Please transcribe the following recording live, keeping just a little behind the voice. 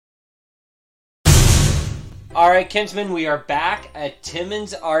All right, Kinsman, we are back at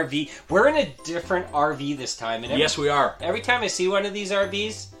Timmins RV. We're in a different RV this time. And yes, we are. Every time I see one of these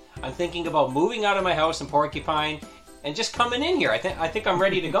RVs, I'm thinking about moving out of my house in Porcupine and just coming in here. I think I'm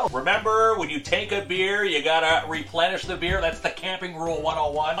ready to go. Remember, when you take a beer, you gotta replenish the beer. That's the camping rule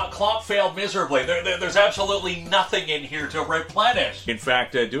 101. Klopp failed miserably. There's absolutely nothing in here to replenish. In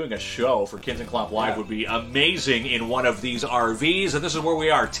fact, doing a show for Kins and Klopp Live would be amazing in one of these RVs. And this is where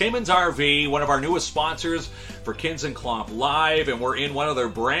we are. Timmins RV, one of our newest sponsors for Kins and Klopp Live. And we're in one of their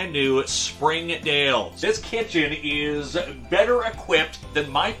brand new Springdales. This kitchen is better equipped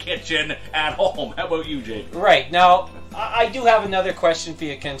than my kitchen at home. How about you, Jake? Right. Now, I do have another question for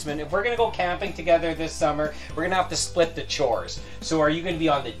you, Kinsman. If we're going to go camping together this summer, we're going to have to split the chores. So are you going to be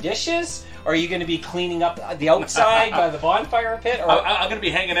on the dishes? Or are you going to be cleaning up the outside by the bonfire pit? Or I'm going to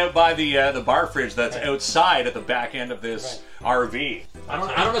be hanging out by the bar fridge that's outside at the back end of this RV. I don't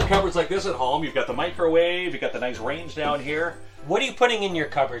have cupboards like this at home. You've got the microwave. You've got the nice range down here. What are you putting in your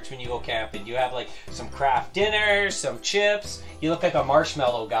cupboards when you go camping? Do you have like some craft dinners, some chips? You look like a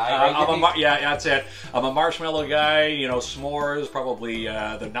marshmallow guy, right? Yeah, that's it. I'm a marshmallow guy, s'mores, probably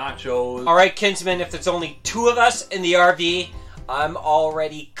the nachos. All right, Kinsman, if there's only two of us in the RV, I'm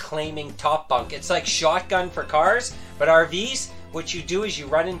already claiming top bunk. It's like shotgun for cars, but RVs, what you do is you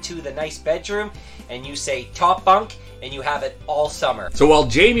run into the nice bedroom and you say top bunk, and you have it all summer. So while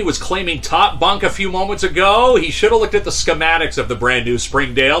Jamie was claiming top bunk a few moments ago, he should have looked at the schematics of the brand new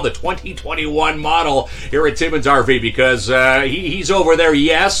Springdale, the 2021 model here at Timmins RV, because he's over there.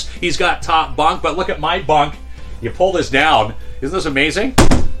 Yes, he's got top bunk, but look at my bunk. You pull this down. Isn't this amazing?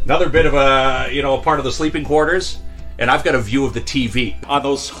 Another bit of a part of the sleeping quarters. And I've got a view of the TV. On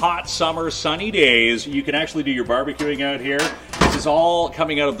those hot summer sunny days, you can actually do your barbecuing out here. This is all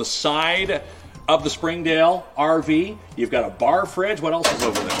coming out of the side of the Springdale RV. You've got a bar fridge. What else is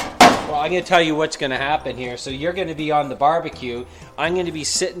over there? Well, I'm going to tell you what's going to happen here. So you're going to be on the barbecue. I'm going to be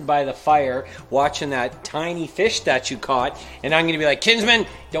sitting by the fire watching that tiny fish that you caught. And I'm going to be like, Kinsman,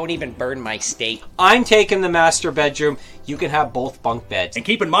 don't even burn my steak. I'm taking the master bedroom. You can have both bunk beds. And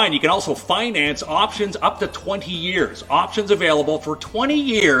keep in mind, you can also finance options up to 20 years. Options available for 20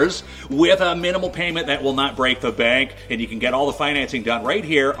 years with a minimal payment that will not break the bank. And you can get all the financing done right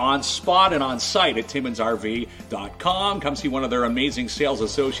here on spot and on site at TimminsRV.com. Come see one of their amazing sales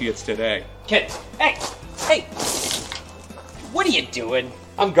associates today. Kid, hey, what are you doing?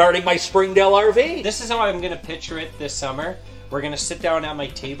 I'm guarding my Springdale RV. This is how I'm going to picture it this summer. We're going to sit down at my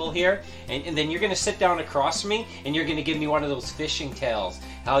table here, and then you're going to sit down across from me, and you're going to give me one of those fishing tales.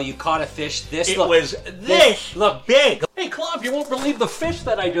 How you caught a fish It was this look big. Hey, Klopp, you won't believe the fish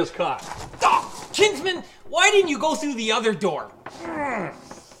that I just caught. Oh, Kinsman, why didn't you go through the other door?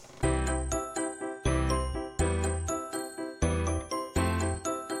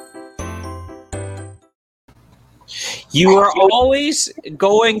 You are always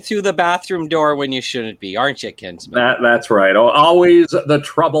going through the bathroom door when you shouldn't be, aren't you, Kinsman? That's right. Always the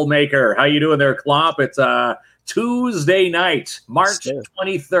troublemaker. How you doing there, Klopp? It's Tuesday night, March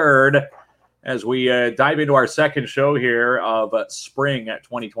 23rd, as we dive into our second show here of spring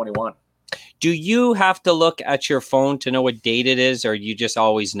 2021. Do you have to look at your phone to know what date it is, or you just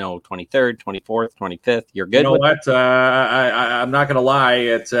always know 23rd, 24th, 25th? You're good. You know what? I'm not going to lie.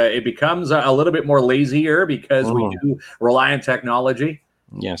 It becomes a little bit more lazier because we do rely on technology.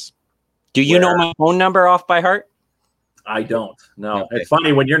 Yes. Do you know my phone number off by heart? I don't. No. Okay. It's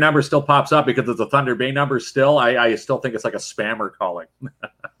funny when your number still pops up because it's a Thunder Bay number still. I still think it's like a spammer calling.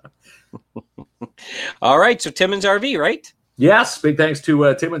 All right. So Timmins RV, right? Yes, big thanks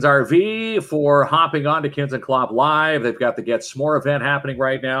to Timmins RV for hopping on to Kins and Klopp Live. They've got the Get S'more event happening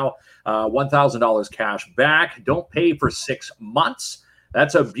right now. $1,000 cash back. Don't pay for 6 months.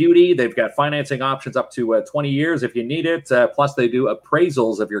 That's a beauty. They've got financing options up to 20 years if you need it. Plus, they do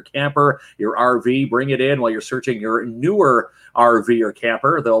appraisals of your camper, your RV. Bring it in while you're searching your newer RV or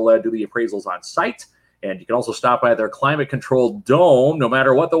camper. They'll do the appraisals on site. And you can also stop by their climate-controlled dome no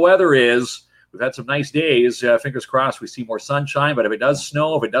matter what the weather is. We've had some nice days. Fingers crossed we see more sunshine. But if it does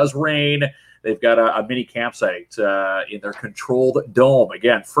snow, if it does rain, they've got a mini campsite in their controlled dome.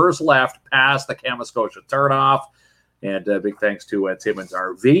 Again, first left past the Kamoskosia turnoff. And big thanks to Timmins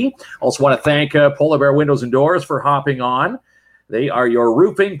RV. Also want to thank Polar Bear Windows and Doors for hopping on. They are your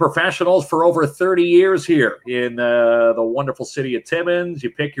roofing professionals for over 30 years here in the wonderful city of Timmins. You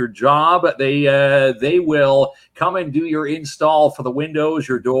pick your job. They will come and do your install for the windows,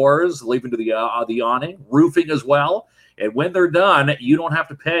 your doors, leaving to the awning, roofing as well. And when they're done, you don't have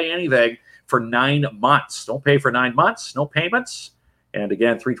to pay anything for 9 months. Don't pay for 9 months. No payments. And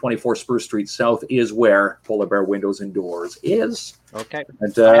again, 324 Spruce Street South is where Polar Bear Windows and Doors is. Okay.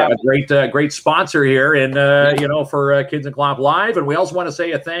 And a great sponsor here, and for Kids and Clop Live. And we also want to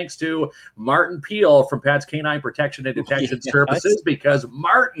say a thanks to Martin Peel from Pat's Canine Protection and Detection Services, because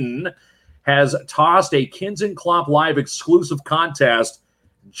Martin has tossed a Kids and Clop Live exclusive contest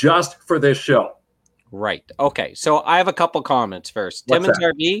just for this show. Right. Okay. So I have a couple comments first. What's Timmins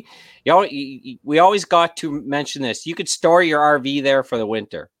that? RV, we always got to mention this. You could store your RV there for the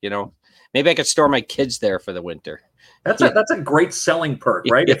winter. Maybe I could store my kids there for the winter. That's a great selling perk,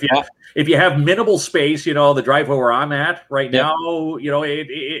 right? If you have minimal space, the driveway where I'm at right now,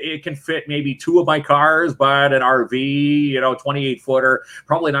 it can fit maybe 2 of my cars, but an RV, 28-footer,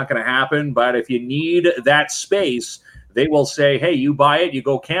 probably not going to happen. But if you need that space, they will say, hey, you buy it, you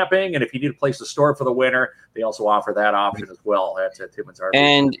go camping, and if you need a place to store it for the winter, they also offer that option as well at Timmins RV.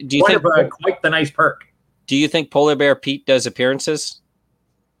 And do you think quite the nice perk? Do you think Polar Bear Pete does appearances?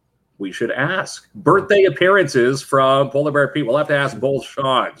 We should ask. Birthday appearances from Polar Bear Pete. We'll have to ask both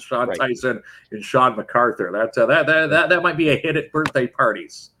Sean Right. Tyson and Sean MacArthur. That might be a hit at birthday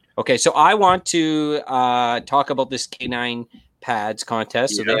parties. Okay, so I want to talk about this canine pads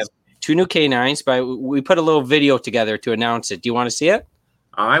contest. So they have 2 new canines, but we put a little video together to announce it. Do you want to see it?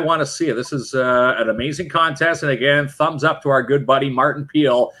 I want to see it. This is an amazing contest. And again, thumbs up to our good buddy Martin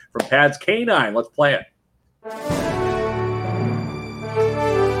Peel from Pads Canine. Let's play it.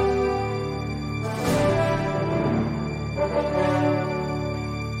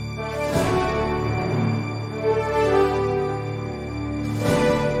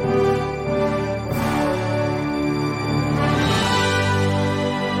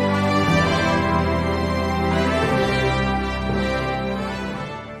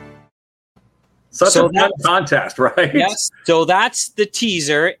 Such a fun contest, right? Yes. So that's the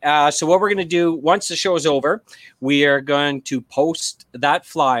teaser. So what we're going to do once the show is over, we are going to post that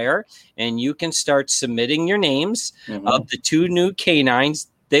flyer, and you can start submitting your names of the 2 new canines.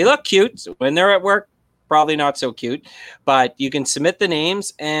 They look cute. When they're at work, probably not so cute, but you can submit the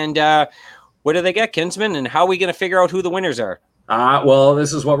names. And what do they get, Kinsman? And how are we going to figure out who the winners are? Well,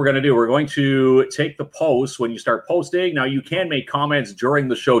 this is what we're going to do. We're going to take the posts when you start posting. Now, you can make comments during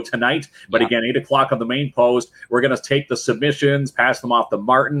the show tonight, but again, 8 o'clock on the main post, we're going to take the submissions, pass them off to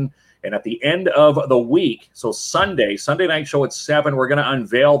Martin, and at the end of the week, so Sunday night show at 7, we're going to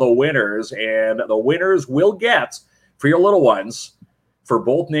unveil the winners, and the winners will get, for your little ones, for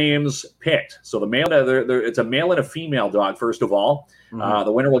both names picked. So the male, it's a male and a female dog, first of all.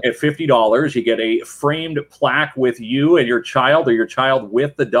 The winner will get $50. You get a framed plaque with you and your child, or your child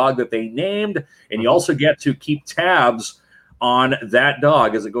with the dog that they named. And you also get to keep tabs on that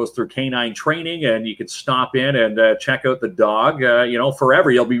dog as it goes through canine training. And you can stop in and check out the dog, forever.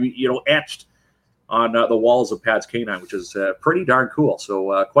 You'll be, etched on the walls of Pat's Canine, which is pretty darn cool.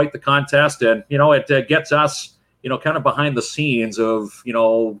 So quite the contest. And, it gets us, kind of behind the scenes of,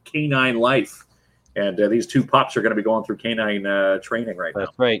 canine life. And these 2 pups are going to be going through canine training right now.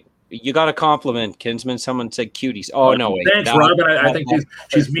 That's right. You got a compliment, Kinsman. Someone said cuties. Oh, no. Wait. Thanks, Robin. I think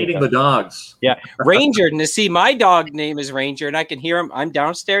she's meeting the dogs. Yeah. Ranger. And to see, my dog name is Ranger, and I can hear him. I'm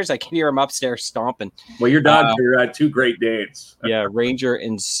downstairs. I can hear him upstairs stomping. Well, your dogs are 2 Great Danes. Yeah, Ranger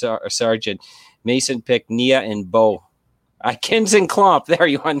and Sergeant. Mason picked Nia and Bo. Kins and Klomp. There,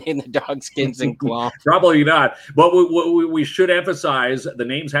 you want to name the dogs Kins and Klomp? Probably not. But we should emphasize the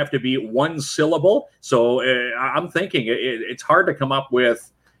names have to be 1 syllable. So I'm thinking it's hard to come up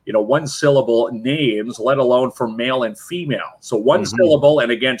with 1 syllable names, let alone for male and female. So 1 syllable.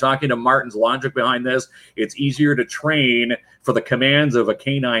 And again, talking to Martin's logic behind this, it's easier to train for the commands of a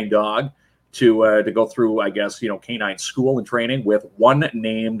canine dog to go through, I guess, canine school and training with 1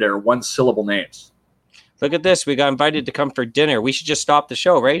 named or 1 syllable names. Look at this. We got invited to come for dinner. We should just stop the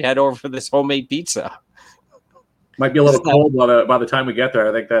show, right? Head over for this homemade pizza. Might be a little cold by the time we get there.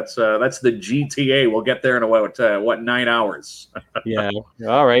 I think that's the GTA. We'll get there in about 9 hours. Yeah.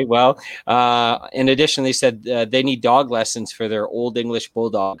 All right. Well, in addition, they said they need dog lessons for their Old English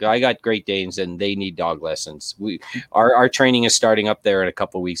Bulldog. I got Great Danes, and they need dog lessons. Our training is starting up there in a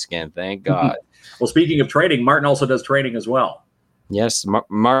couple of weeks again. Thank God. Well, speaking of training, Martin also does training as well. Yes,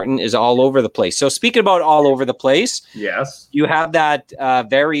 Martin is all over the place. So speaking about all over the place, yes, you have that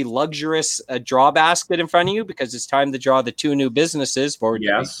very luxurious draw basket in front of you because it's time to draw the 2 new businesses for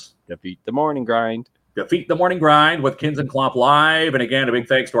Defeat the Morning Grind. Defeat the Morning Grind with Kins and Klomp Live. And again, a big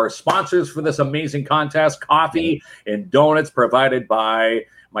thanks to our sponsors for this amazing contest. Coffee and donuts provided by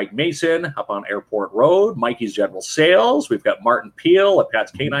Mike Mason up on Airport Road, Mikey's General Sales. We've got Martin Peel at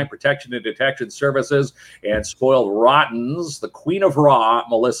Pat's Canine Protection and Detection Services, and Spoiled Rottens, the Queen of Raw,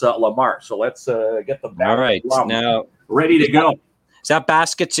 Melissa Lamar. So let's get them back. All right, now ready to go. Is that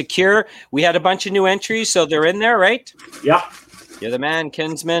basket secure? We had a bunch of new entries, so they're in there, right? Yeah. You're the man,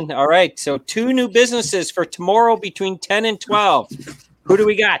 Kinsman. All right. So 2 new businesses for tomorrow between 10 and 12. Who do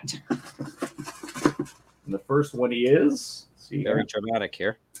we got? And the first one is very dramatic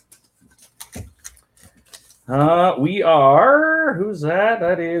here. We are, who's that?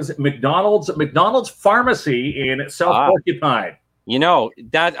 That is McDonald's Pharmacy in South Porcupine. You know,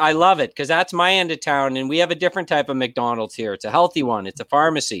 that I love it because that's my end of town, and we have a different type of McDonald's here. It's a healthy one. It's a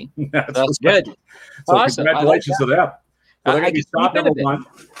pharmacy. That's good. So awesome. Congratulations to them. So they're going to be stop number 1.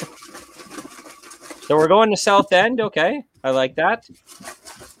 So we're going to South End. Okay. I like that.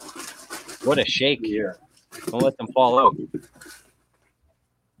 What a shake. Yeah. Don't let them fall out.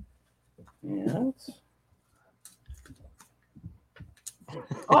 Yes.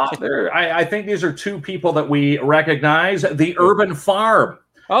 I think these are 2 people that we recognize. The Urban Farm.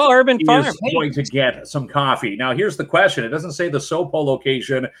 Oh, Urban Farm is going to get some coffee. Now, here's the question. It doesn't say the Sopo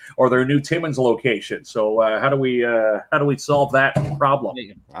location or their new Timmins location. So how do we solve that problem?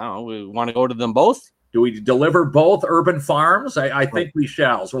 I don't know. We want to go to them both? Do we deliver both Urban Farms? I think we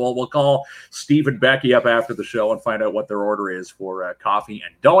shall. So we'll call Steve and Becky up after the show and find out what their order is for coffee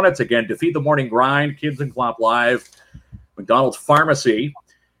and donuts. Again, Defeat the Morning Grind, Kids and Clop Live, McDonald's Pharmacy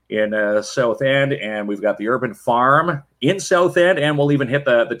in South End, and we've got the Urban Farm in South End, and we'll even hit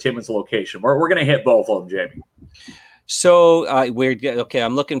the Timmins location. We're going to hit both of them, Jamie. So weird. Okay,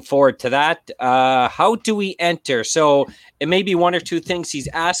 I'm looking forward to that. How do we enter? So it may be 1 or 2 things he's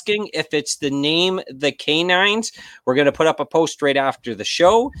asking. If it's the name, the canines, we're going to put up a post right after the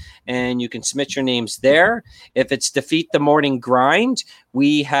show, and you can submit your names there. If it's Defeat the Morning Grind,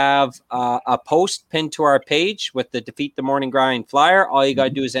 we have a post pinned to our page with the Defeat the Morning Grind flyer. All you got to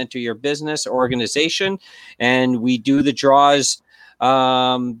do is enter your business or organization, and we do the draws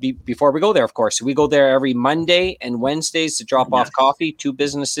before we go there, of course. So we go there every Monday and Wednesdays to drop off coffee, 2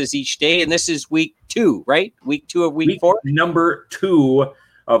 businesses each day. And this is week 2, right? Week 2 of week 4? Number 2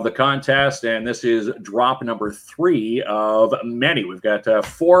 of the contest. And this is drop number 3 of many. We've got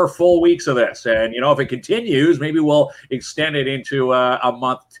 4 full weeks of this. And, if it continues, maybe we'll extend it into a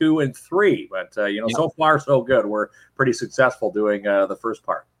month 2 and 3. But, so far, so good. We're pretty successful doing the first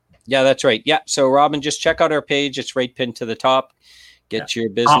part. Yeah, that's right. Yeah. So, Robin, just check out our page. It's right pinned to the top. Get your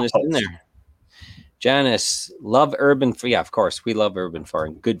business in there. Janice, love Urban. Yeah, of course. We love Urban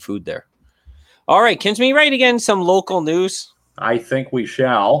Farm. Good food there. All right. Kinsman, right again. Some local news. I think we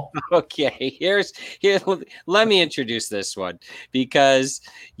shall. Okay. Here's let me introduce this one because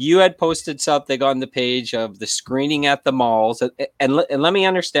you had posted something on the page of the screening at the malls. And let me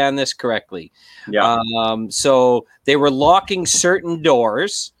understand this correctly. Yeah. So they were locking certain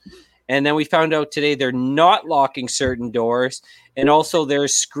doors. And then we found out today they're not locking certain doors. And also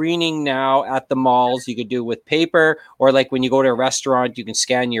there's screening now at the malls. You could do with paper, or like when you go to a restaurant, you can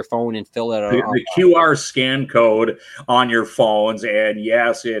scan your phone and fill it out. The QR scan code on your phones. And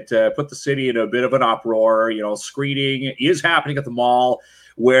yes, it put the city in a bit of an uproar. Screening is happening at the mall,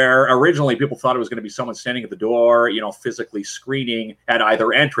 where originally people thought it was going to be someone standing at the door, physically screening at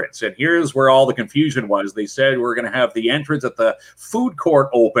either entrance. And here's where all the confusion was. They said we're going to have the entrance at the food court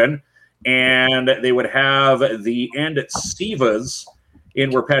open, and they would have the end at Siva's in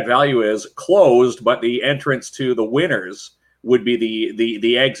where Pet Value is closed, but the entrance to the Winners would be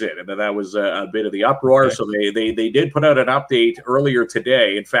the exit. And that was a bit of the uproar. Okay. So they did put out an update earlier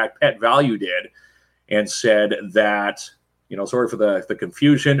today. In fact, Pet Value did, and said that, sorry for the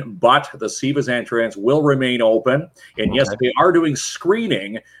confusion, but the Siva's entrance will remain open. And yes, they are doing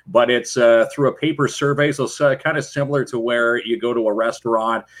screening, but it's through a paper survey. So it's kind of similar to where you go to a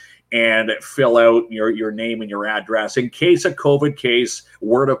restaurant and fill out your name and your address. In case a COVID case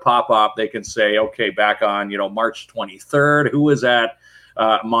were to pop up, they can say, okay, back on, March 23rd, who was at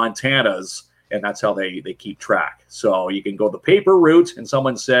Montana's? And that's how they keep track. So you can go the paper route, and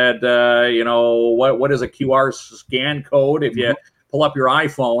someone said, what is a QR scan code? If you pull up your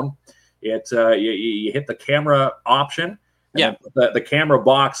iPhone, you hit the camera option, Yeah. The camera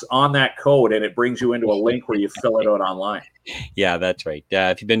box on that code, and it brings you into a link where you fill it out online. Yeah, that's right.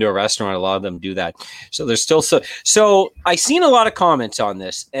 If you've been to a restaurant, a lot of them do that. So there's still so I seen a lot of comments on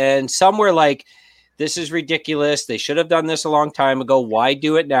this, and some were like, this is ridiculous. They should have done this a long time ago. Why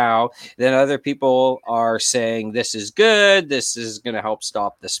do it now? Then other people are saying this is good. This is going to help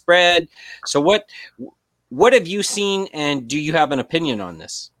stop the spread. So what have you seen, and do you have an opinion on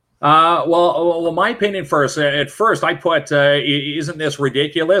this? Well, my opinion first. At first, I put, isn't this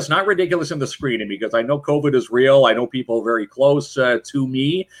ridiculous? Not ridiculous in the screening, because I know COVID is real. I know people very close to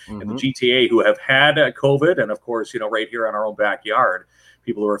me in the GTA who have had COVID, and of course, right here in our own backyard.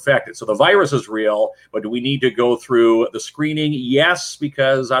 people who are affected. So the virus is real, but do we need to go through the screening? Yes,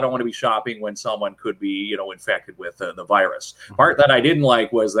 because I don't want to be shopping when someone could be, infected with the virus. Part that I didn't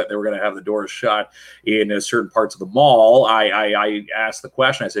like was that they were going to have the doors shut in certain parts of the mall. I asked the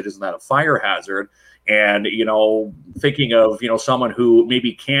question, I said, isn't that a fire hazard? And, thinking of, someone who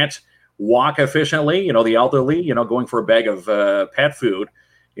maybe can't walk efficiently, the elderly, going for a bag of pet food,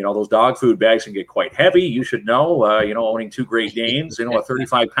 those dog food bags can get quite heavy. You should know, owning 2 Great Danes, a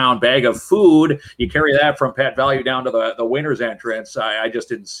 35-pound bag of food, you carry that from Pet Value down to the winner's entrance. I just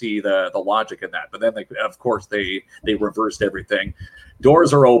didn't see the logic in that. But then, of course, they reversed everything.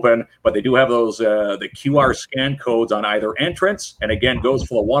 Doors are open, but they do have those the QR scan codes on either entrance. And again, goes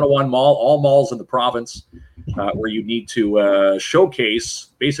for the 101 mall, all malls in the province, where you need to showcase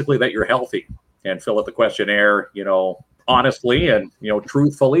basically that you're healthy and fill out the questionnaire, honestly and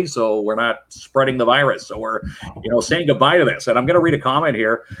truthfully, so we're not spreading the virus. So we're saying goodbye to this. And I'm going to read a comment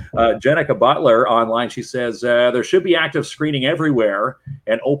here. Jenica Butler online, she says there should be active screening everywhere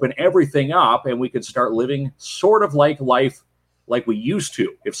and open everything up, and we could start living sort of like life like we used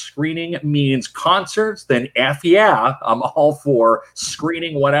to. If screening means concerts, then yeah, I'm all for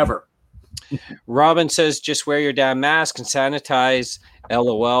screening whatever. Robin says, just wear your damn mask and sanitize.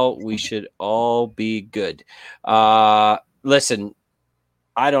 LOL, we should all be good. Listen,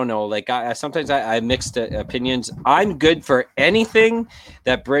 I don't know. Like, sometimes I mixed opinions. I'm good for anything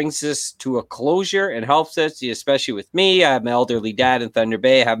that brings this to a closure and helps us, especially with me. I have my elderly dad in Thunder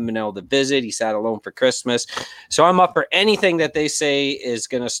Bay. I haven't been able to visit. He sat alone for Christmas. So I'm up for anything that they say is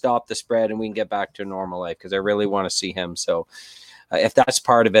going to stop the spread and we can get back to normal life, because I really want to see him. So if that's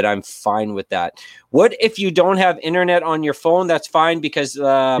part of it, I'm fine with that. What if you don't have internet on your phone? That's fine, because they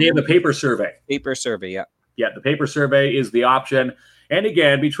have the paper survey. Paper survey, yeah. Yeah, the paper survey is the option. And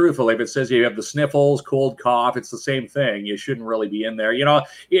again, be truthful. If it says you have the sniffles, cold, cough, it's the same thing. You shouldn't really be in there.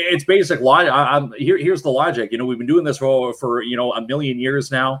 It's basic logic. Here's the logic. We've been doing this for a million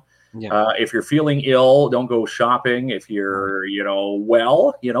years now. Yeah. If you're feeling ill, don't go shopping. If you're,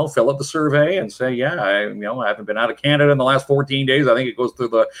 well, fill out the survey and say, yeah, I haven't been out of Canada in the last 14 days. I think it goes through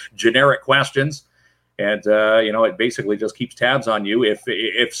the generic questions. And, it basically just keeps tabs on you.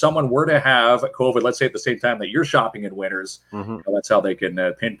 If someone were to have COVID, let's say at the same time that you're shopping in Winners, that's how they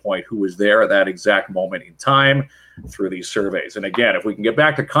can pinpoint who was there at that exact moment in time through these surveys. And again, if we can get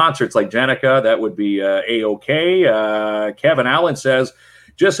back to concerts like Jenica, that would be A-OK. Kevin Allen says,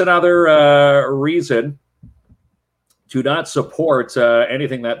 just another reason to not support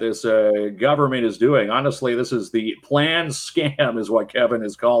anything that this government is doing. Honestly, this is the planned scam is what Kevin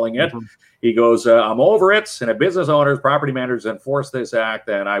is calling it. He goes, I'm over it. And if business owners, property managers enforce this act,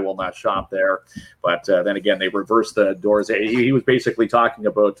 then I will not shop there. But then again, they reversed the doors. He was basically talking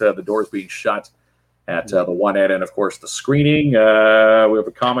about the doors being shut at the one end. And of course, the screening. We have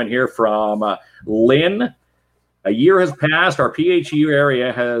a comment here from Lynn. A year has passed. Our PHU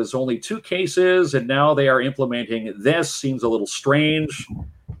area has only 2 cases, and now they are implementing this. Seems a little strange.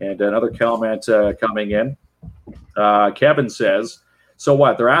 And another comment coming in. Kevin says, so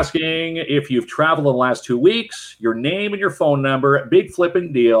what? They're asking if you've traveled in the last 2 weeks, your name and your phone number, big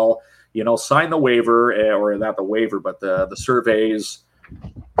flipping deal. Sign the waiver, or not the waiver, but the surveys,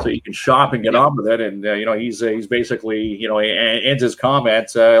 so you can shop and get on with it. And he's basically ends his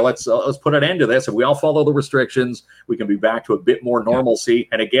comments. Let's put an end to this. If we all follow the restrictions, we can be back to a bit more normalcy.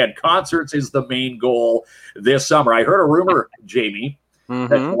 And again, concerts is the main goal this summer. I heard a rumor, Jamie, that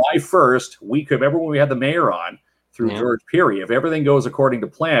July 1st, remember when we had the mayor on through George Peary, if everything goes according to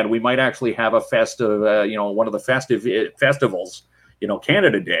plan, we might actually have a festive, one of the festive festivals,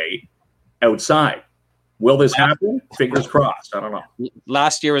 Canada Day outside. Will this happen? Fingers crossed. I don't know.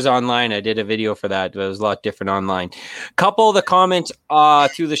 Last year was online. I did a video for that. It was a lot different online. Couple of the comments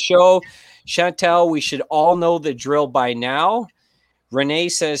through the show. Chantel, we should all know the drill by now. Renee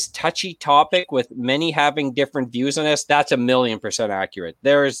says, touchy topic with many having different views on this. That's 1,000,000% accurate.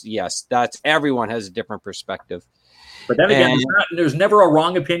 Everyone has a different perspective. But then again, there's never a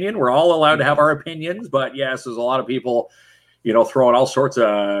wrong opinion. We're all allowed to have our opinions. But yes, there's a lot of people throwing all sorts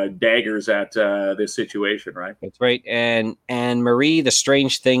of daggers at this situation, right? That's right. And Marie, the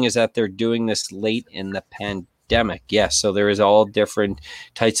strange thing is that they're doing this late in the pandemic. Yes, so there is all different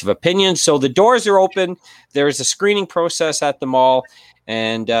types of opinions. So the doors are open. There's a screening process at the mall,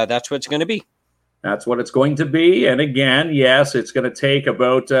 and that's what it's going to be. That's what it's going to be. And again, yes, it's going to take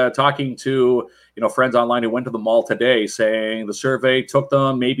about talking to friends online who went to the mall today, saying the survey took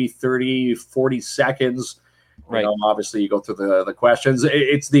them maybe 30, 40 seconds. Right. Obviously, you go through the questions.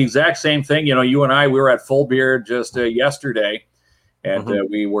 It's the exact same thing. You and I, we were at Full Beard just yesterday, and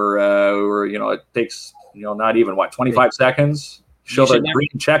we were. It takes not even 25 seconds. show the green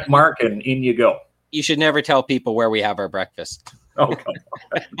check mark, and in you go. You should never tell people where we have our breakfast. Oh, come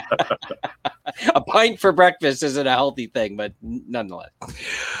on. A pint for breakfast isn't a healthy thing, but nonetheless.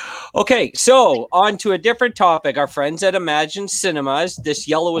 Okay, so on to a different topic. Our friends at Imagine Cinemas, this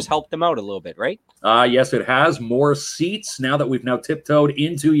yellow has helped them out a little bit, right? Yes, it has. More seats now that we've now tiptoed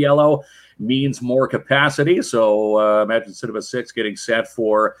into yellow means more capacity. So Imagine Cinema 6 getting set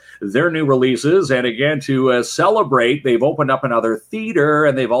for their new releases. And again, to celebrate, they've opened up another theater,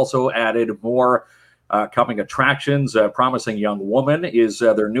 and they've also added more coming attractions. Promising Young Woman is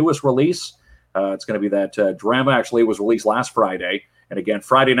their newest release. It's going to be that drama. Actually, it was released last Friday. And again,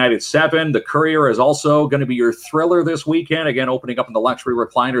 Friday night at 7. The Courier is also going to be your thriller this weekend. Again, opening up in the luxury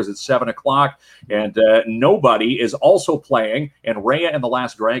recliners at 7 o'clock. And Nobody is also playing. And Raya and the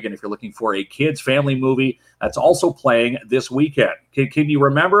Last Dragon, if you're looking for a kids' family movie, that's also playing this weekend. Can you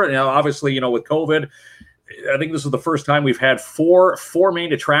remember? Obviously, with COVID, I think this is the first time we've had four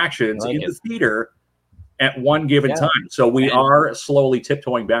main attractions in the theater at one given time. So we are slowly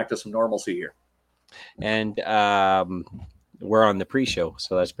tiptoeing back to some normalcy here. And we're on the pre-show,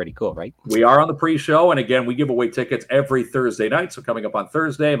 so that's pretty cool, right? We are on the pre-show, and again, we give away tickets every Thursday night. So coming up on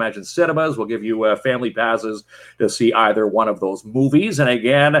Thursday, Imagine Cinemas will give you family passes to see either one of those movies. And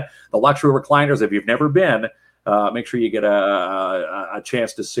again, the luxury recliners, if you've never been, make sure you get a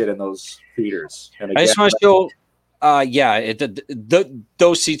chance to sit in those theaters. And again, I just want to show...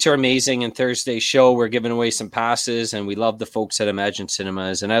 those seats are amazing. And Thursday's show, we're giving away some passes, and we love the folks at Imagine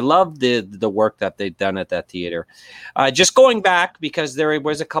Cinemas, and I love the work that they've done at that theater. Just going back, because there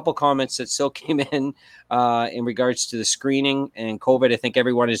was a couple comments that still came in regards to the screening and COVID. I think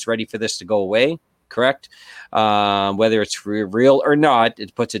everyone is ready for this to go away. Correct? Whether it's real or not,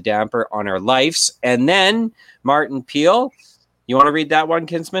 it puts a damper on our lives. And then Martin Peel, you want to read that one,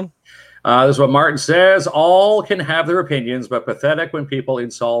 Kinsman? This is what Martin says. All can have their opinions, but pathetic when people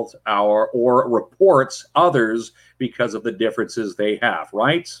insult or reports others because of the differences they have,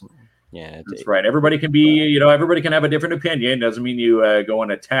 right? Yeah, that's right. Everybody can be, everybody can have a different opinion. Doesn't mean you go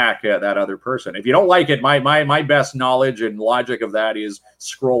and attack that other person. If you don't like it, my best knowledge and logic of that is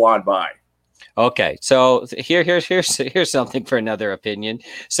scroll on by. Okay, so here's something for another opinion.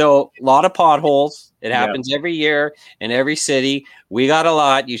 So a lot of potholes. It happens every year in every city. We got a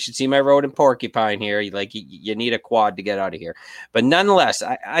lot. You should see my road in Porcupine here. You need a quad to get out of here. But nonetheless,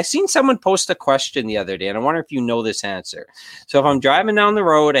 I seen someone post a question the other day, and I wonder if you know this answer. So if I'm driving down the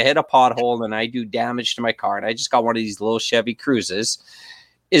road, I hit a pothole, and I do damage to my car, and I just got one of these little Chevy Cruises,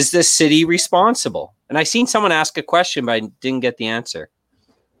 is the city responsible? And I seen someone ask a question, but I didn't get the answer.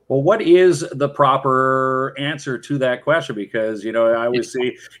 Well, what is the proper answer to that question? Because, I always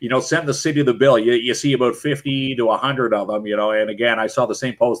see, send the city the bill. You see about 50 to 100 of them, and again, I saw the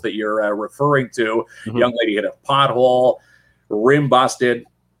same post that you're referring to. Mm-hmm. Young lady hit a pothole, rim busted,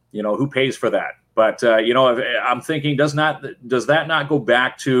 who pays for that? But, I'm thinking, does that not go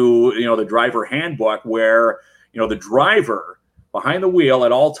back to, the driver handbook where, the driver behind the wheel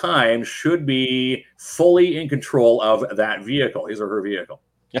at all times should be fully in control of that vehicle, his or her vehicle?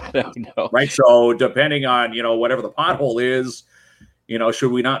 I don't know. Right. So depending on, whatever the pothole is,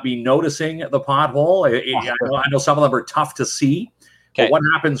 should we not be noticing the pothole? I know some of them are tough to see. Okay. But what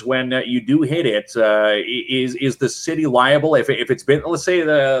happens when you do hit it? Is the city liable if it's been, let's say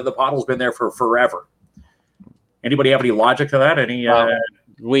the pothole's been there for forever? Anybody have any logic to that?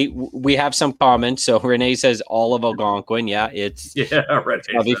 We have some comments. So Renee says all of Algonquin. Yeah, it's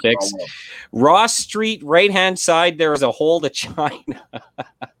probably fixed. Ross Street, right-hand side, there is a hole to China.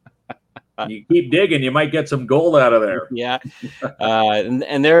 You keep digging, you might get some gold out of there. Yeah.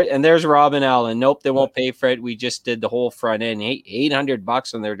 And there's Robin Allen. Nope, they won't pay for it. We just did the whole front end.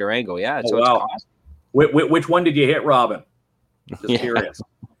 $800 on their Durango. Yeah. So wow. Which one did you hit, Robin? Just curious.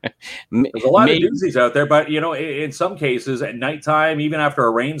 There's a lot of doozies out there, but in some cases at nighttime, even after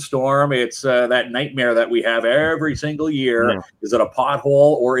a rainstorm, it's that nightmare that we have every single year. Yeah. Is it a pothole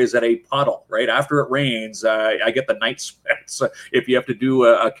or is it a puddle? Right after it rains, I get the night sweats. If you have to do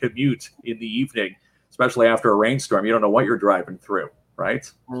a commute in the evening, especially after a rainstorm, you don't know what you're driving through,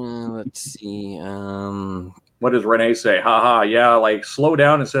 right? Let's see. What does Renee say? Haha, yeah, slow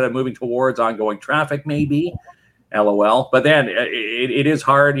down instead of moving towards ongoing traffic, maybe. LOL. But then it is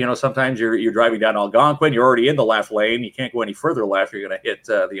hard. Sometimes you're driving down Algonquin. You're already in the left lane. You can't go any further left. You're going to hit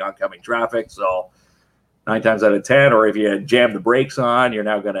the oncoming traffic. So 9 times out of 10, or if you jam the brakes on, you're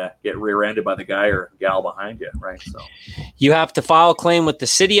now going to get rear-ended by the guy or gal behind you, right? So you have to file a claim with the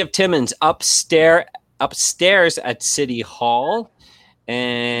city of Timmins upstairs at City Hall.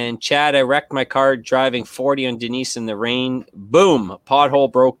 And Chad, I wrecked my car driving 40 on Denise in the rain. Boom. Pothole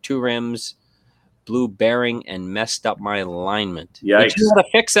broke 2 rims. blew bearing and messed up my alignment. Yikes. Would you know how to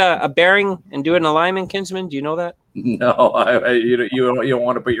fix a bearing and do an alignment, Kinsman? Do you know that? No, you don't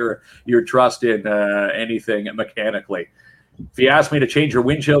want to put your trust in anything mechanically. If you ask me to change your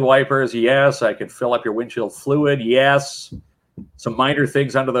windshield wipers, yes. I can fill up your windshield fluid, yes. Some minor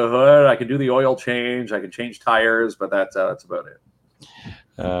things under the hood. I can do the oil change. I can change tires, but that's about it.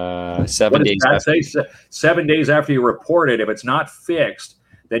 7 days. Say 7 days after you report it. If it's not fixed,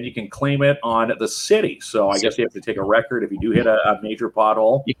 then you can claim it on the city. So I guess you have to take a record if you do hit a major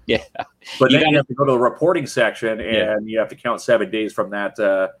pothole. Yeah. But then you have to go to the reporting section, and you have to count 7 days from that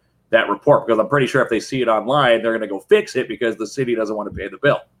report, because I'm pretty sure if they see it online, they're going to go fix it because the city doesn't want to pay the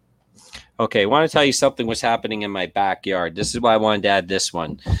bill. Okay, I want to tell you something was happening in my backyard. This is why I wanted to add this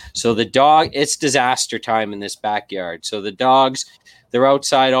one. So it's disaster time in this backyard. So the dogs, they're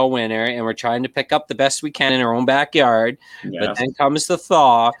outside all winter, and we're trying to pick up the best we can in our own backyard. Yes. But then comes the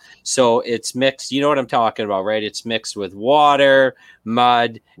thaw. So it's mixed. You know what I'm talking about, right? It's mixed with water,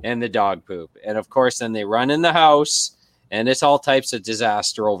 mud, and the dog poop. And of course, then they run in the house, and it's all types of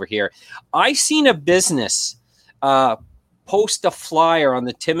disaster over here. I seen a business post a flyer on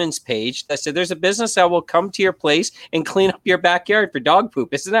the Timmins page that said there's a business that will come to your place and clean up your backyard for dog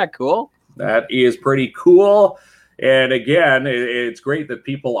poop. Isn't that cool? That is pretty cool. And again, it's great that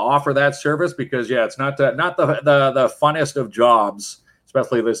people offer that service, because it's not the funnest of jobs,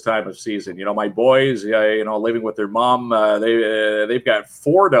 especially this time of season. You know, my boys, living with their mom, they've got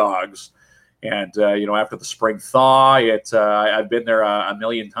 4 dogs. And, after the spring thaw, I've been there a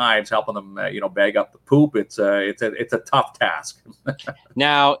million times helping them, bag up the poop. It's a tough task.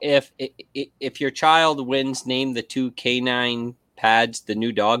 Now, if your child wins Name the 2 Canine Pads, the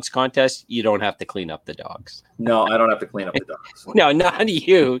new dogs contest, you don't have to clean up the dogs. No, I don't have to clean up the dogs. No, not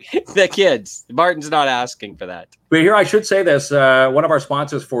you, the kids. Martin's not asking for that. But here, I should say this. One of our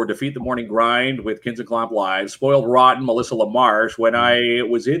sponsors for Defeat the Morning Grind with Kins and Klomp Live, Spoiled Rotten, Melissa LaMarche, when I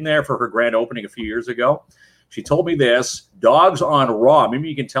was in there for her grand opening a few years ago, she told me this: dogs on raw. Maybe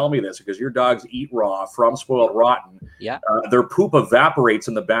you can tell me this, because your dogs eat raw from Spoiled Rotten. Yeah. Their poop evaporates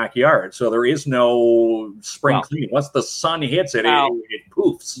in the backyard, so there is no spring cleaning. Once the sun hits it, it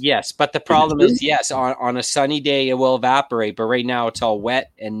poofs. Yes, but the problem is, on a sunny day it will evaporate, but right now it's all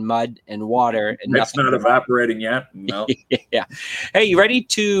wet and mud and water. And it's not evaporating yet. No. Yeah. Hey, you ready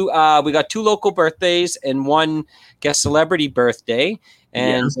to? We got 2 local birthdays and 1 guest celebrity birthday,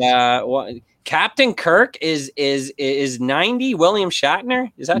 and Captain Kirk is 90. William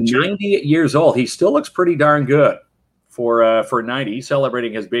Shatner, is that true? 90 years old. He still looks pretty darn good for 90. He's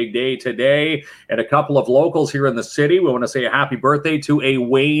celebrating his big day today, and a couple of locals here in the city. We want to say a happy birthday to a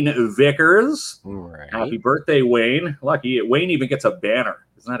Wayne Vickers. Right. Happy birthday, Wayne! Lucky Wayne even gets a banner.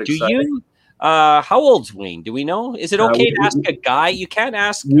 Isn't that exciting? Do you? How old's Wayne? Do we know? Is it okay to ask a guy? You can't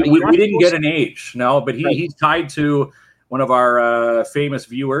ask. We didn't get an age, no, but he's tied to one of our famous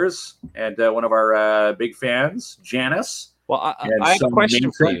viewers and one of our big fans, Janice. Well, I have a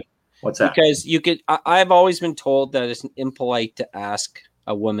question for you. What's that? Because I've always been told that it's impolite to ask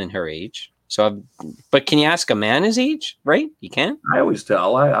a woman her age. But can you ask a man his age? Right? You can? I always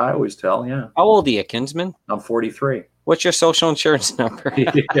tell. I always tell, yeah. How old are you, Kinsman? I'm 43. What's your social insurance number?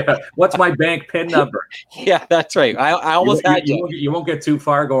 Yeah. What's my bank PIN number? Yeah, that's right. I almost had you. You won't get too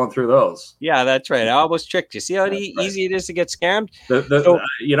far going through those. Yeah, that's right. I almost tricked you. See how easy it is to get scammed? The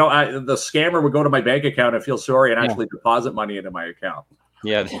scammer would go to my bank account and feel sorry and actually deposit money into my account.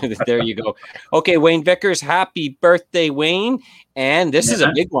 Yeah, there you go. Okay, Wayne Vickers, happy birthday, Wayne. And this is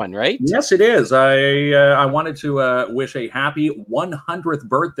a big one, right? Yes, it is. I wanted to wish a happy 100th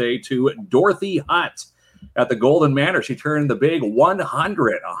birthday to Dorothy Hutt at the Golden Manor. She turned the big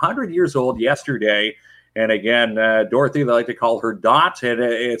 100 years old yesterday. And again, Dorothy, they like to call her Dot. And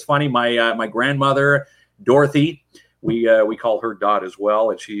it's funny, my grandmother, Dorothy, we call her Dot as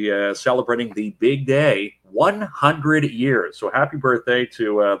well. And she celebrating the big day, 100 years. So happy birthday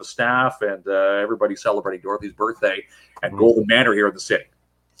to the staff and everybody celebrating Dorothy's birthday at Golden Manor here in the city.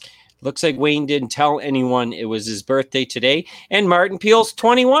 Looks like Wayne didn't tell anyone it was his birthday today. And Martin Peel's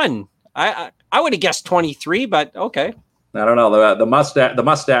 21. I would have guessed 23, but okay. I don't know. The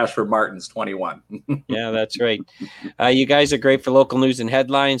mustache for Martin's 21. Yeah, that's right. You guys are great for local news and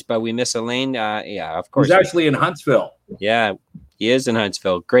headlines, but we miss Elaine. Yeah, of course. He's actually in Huntsville. Yeah, he is in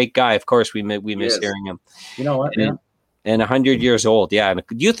Huntsville. Great guy. Of course, we miss hearing him. You know what? And 100 years old. Yeah. Do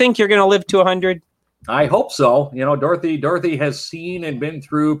you think you're going to live to 100? I hope so. You know, Dorothy has seen and been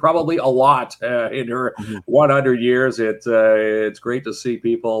through probably a lot in her 100 years. It's great to see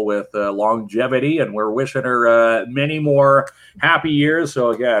people with longevity, and we're wishing her many more happy years.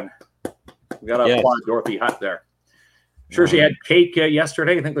 So again, we got to applaud Dorothy Hutt there. Sure, she had cake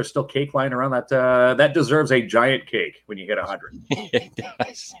yesterday. I think there's still cake lying around. That deserves a giant cake when you hit 100. It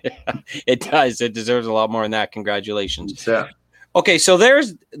does. It does. It deserves a lot more than that. Congratulations. Yeah. Okay, so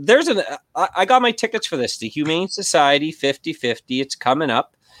I got my tickets for this. The Humane Society 50/50. It's coming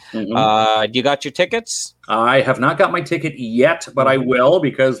up. Mm-hmm. You got your tickets? I have not got my ticket yet, but I will,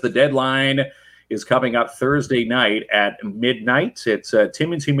 because the deadline is coming up Thursday night at midnight. It's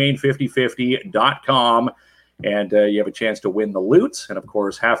TimmondsHumane5050.com. And you have a chance to win the loot. And of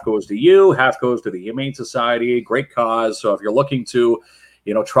course, half goes to you, half goes to the Humane Society. Great cause. So if you're looking to,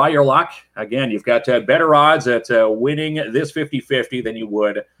 try your luck, again, you've got better odds at winning this 50/50 than you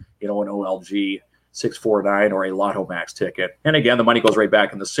would, an OLG 649 or a Lotto Max ticket. And again, the money goes right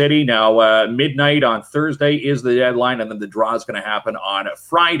back in the city. Now, midnight on Thursday is the deadline, and then the draw is going to happen on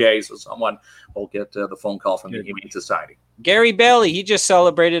Friday. So someone will get the phone call from the Humane Society. Gary Bailey, he just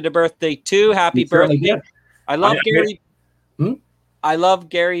celebrated a birthday too. Happy birthday. I love Gary. I love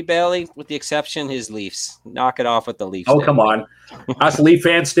Gary Bailey, with the exception his Leafs. Knock it off with the Leafs. Oh, come on. Us Leaf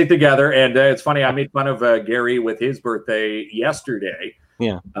fans stick together. And it's funny, I made fun of Gary with his birthday yesterday.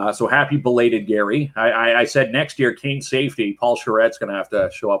 Yeah. So happy belated, Gary. I said next year, Kane safety, Paul Charette's going to have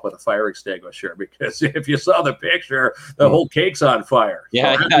to show up with a fire extinguisher, because if you saw the picture, the whole cake's on fire.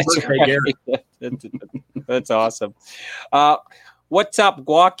 Yeah, so that's birthday, right. Gary. That's awesome. What's up,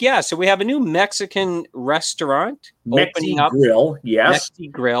 Guac? Yeah, so we have a new Mexican restaurant opening up. Grill, yes.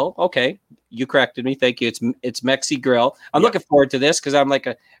 Mexi Grill. Okay, you corrected me. Thank you. It's Mexi Grill. I'm looking forward to this, because I'm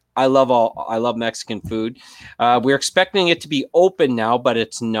I love Mexican food. We're expecting it to be open now, but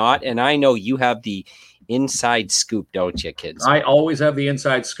it's not. And I know you have the inside scoop, don't you, kids? I always have the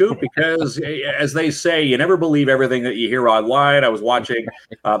inside scoop, because as they say, you never believe everything that you hear online. I was watching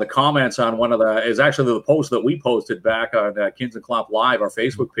the comments on is actually the post that we posted back on Kins and Klomp Live, our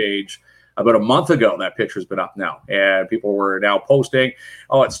Facebook page, about a month ago. That picture's been up now, and people were now posting,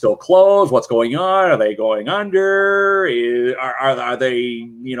 oh, it's still closed. What's going on? Are they going under? Are they,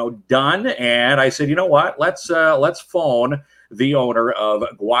 done? And I said, you know what? Let's phone the owner of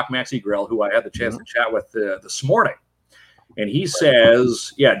Guac Mexi Grill, who I had the chance to chat with this morning. And he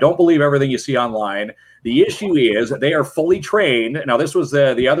says, don't believe everything you see online. The issue is they are fully trained. Now, this was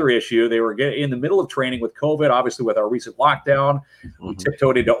the other issue. They were in the middle of training with COVID, obviously with our recent lockdown. We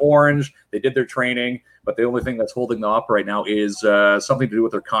tiptoed into orange. They did their training, but the only thing that's holding them up right now is something to do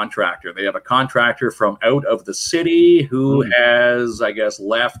with their contractor. They have a contractor from out of the city who has, I guess,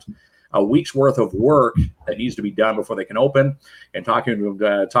 left a week's worth of work that needs to be done before they can open. And talking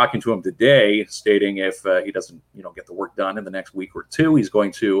to him today, stating if he doesn't, get the work done in the next week or two, he's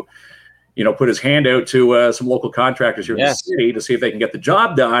going to, put his hand out to some local contractors here in the city to see if they can get the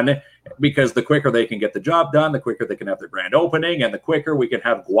job done. Because the quicker they can get the job done, the quicker they can have their grand opening, and the quicker we can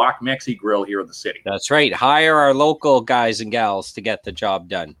have Guac Mexi Grill here in the city. That's right. Hire our local guys and gals to get the job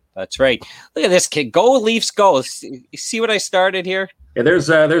done. That's right. Look at this kid. Go Leafs, go. See what I started here? Yeah, there's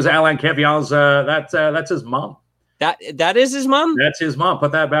Alain Campions. That's his mom. That is his mom? That's his mom.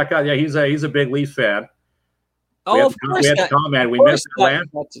 Put that back on. Yeah, he's a big Leafs fan. Of course. We had to comment. We missed Alain.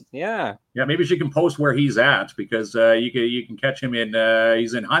 Yeah. Yeah, maybe she can post where he's at, because you can catch him in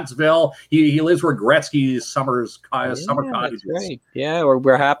he's in Huntsville. He lives where Gretzky's summer cottage is. Right. Yeah,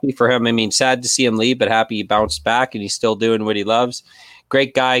 we're happy for him. I mean, sad to see him leave, but happy he bounced back and he's still doing what he loves.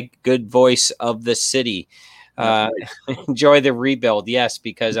 Great guy, good voice of the city. Enjoy the rebuild. Yes,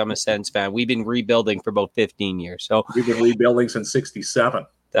 because I'm a Sens fan. We've been rebuilding for about 15 years. So we've been rebuilding since 67.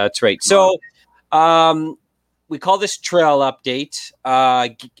 That's right. So we call this trail update.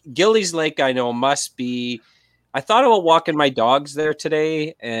 Gillies Lake, I know, must be. I thought about walking my dogs there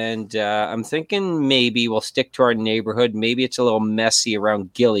today, and I'm thinking maybe we'll stick to our neighborhood. Maybe it's a little messy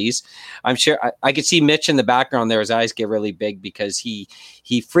around Gillies. I'm sure I could see Mitch in the background there. His eyes get really big because he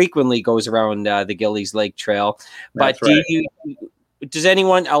frequently goes around the Gillies Lake Trail. But does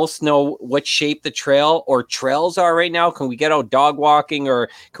anyone else know what shape the trail or trails are right now? Can we get out dog walking, or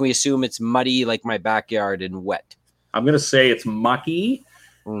can we assume it's muddy like my backyard and wet? I'm going to say it's mucky.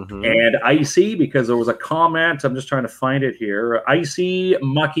 And icy, because there was a comment. I'm just trying to find it here. Icy,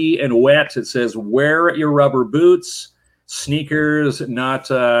 mucky, and wet. It says, wear your rubber boots. Sneakers,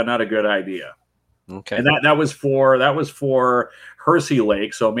 not a good idea. Okay. And that was for Hersey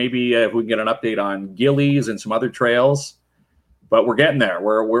Lake. So maybe if we can get an update on Gillies and some other trails. But we're getting there.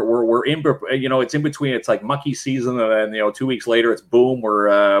 We're in, it's in between. It's like mucky season, and then 2 weeks later, it's boom.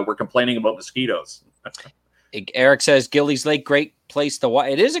 We're complaining about mosquitoes. Eric says Gillies Lake, great place to walk.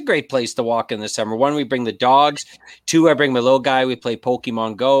 It is a great place to walk in the summer. One, we bring the dogs. Two, I bring my little guy. We play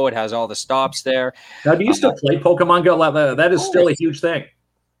Pokemon Go. It has all the stops there. Now, do you still play Pokemon Go? That is still a huge thing.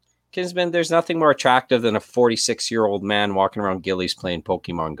 Kinsman, there's nothing more attractive than a 46-year-old man walking around Gillies playing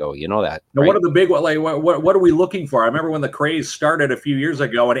Pokemon Go. You know that. Now, right? what are the big what are we looking for? I remember when the craze started a few years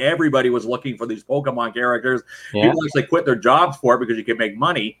ago, and everybody was looking for these Pokemon characters. Yeah. People actually quit their jobs for it because you can make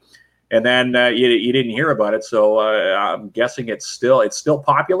money, and then you didn't hear about it. So I'm guessing it's still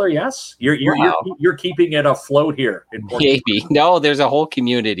popular. Yes, you're keeping it afloat here. Maybe. No, there's a whole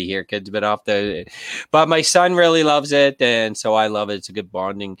community here, kids. But my son really loves it, and so I love it. It's a good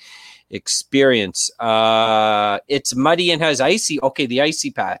bonding experience. It's muddy and has icy. Okay, the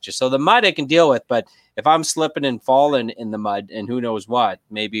icy patches. So the mud I can deal with, but if I'm slipping and falling in the mud and who knows what,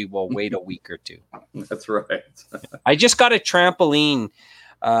 maybe we'll wait a week or two. That's right. I just got a trampoline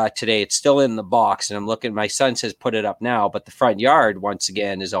today. It's still in the box, and I'm looking. My son says put it up now, but the front yard once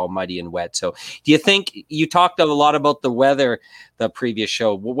again is all muddy and wet. So, do you think you talked a lot about the weather the previous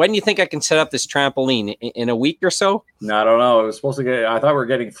show? When do you think I can set up this trampoline in a week or so? No, I don't know. It was supposed to get. I thought we were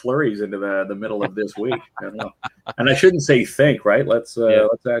getting flurries into the middle of this week. I don't know. And I shouldn't say think, right? Let's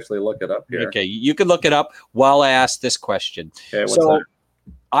actually look it up here. Okay, you can look it up while I ask this question. Okay, what's that?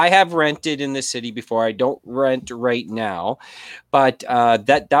 I have rented in the city before. I don't rent right now, but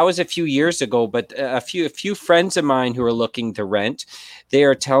that was a few years ago. But a few friends of mine who are looking to rent, they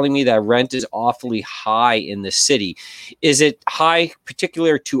are telling me that rent is awfully high in the city. Is it high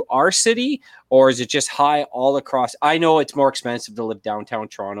particular to our city, or is it just high all across? I know it's more expensive to live downtown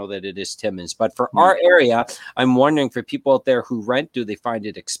Toronto than it is Timmins, but for our area, I'm wondering for people out there who rent, do they find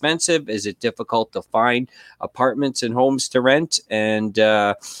it expensive? Is it difficult to find apartments and homes to rent? And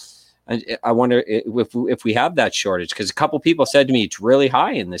I wonder if we have that shortage, because a couple people said to me it's really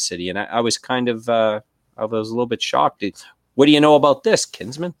high in the city, and I was kind of I was a little bit shocked. What do you know about this,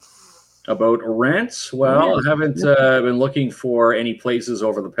 Kinsman? About rents? Well, I haven't been looking for any places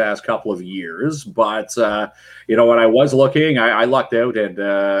over the past couple of years, but when I was looking, I lucked out and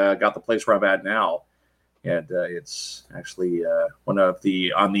got the place where I'm at now, and it's actually one of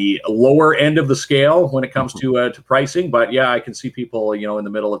on the lower end of the scale when it comes to pricing. But yeah, I can see people in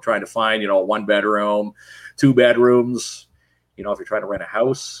the middle of trying to find 1 bedroom, 2 bedrooms. If you're trying to rent a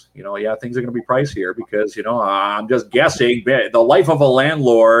house, things are going to be pricier because, I'm just guessing the life of a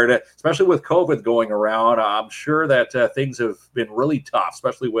landlord, especially with COVID going around, I'm sure that things have been really tough,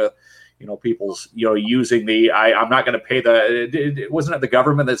 especially with, people's, using I'm not going to pay wasn't it the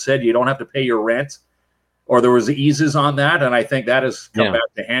government that said you don't have to pay your rent, or there was eases on that? And I think that has come back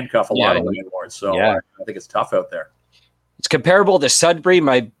to handcuff a lot of landlords. So I think it's tough out there. It's comparable to Sudbury.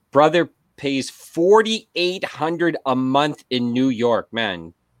 My brother pays $4,800 a month in New York.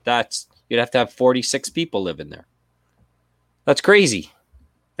 Man, you'd have to have 46 people living there. That's crazy.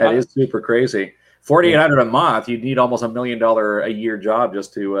 That is super crazy. $4,800 a month. You'd need almost $1 million a year job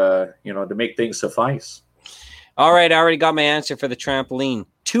just to to make things suffice. All right, I already got my answer for the trampoline.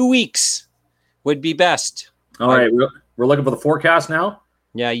 2 weeks would be best. All right, we're looking for the forecast now.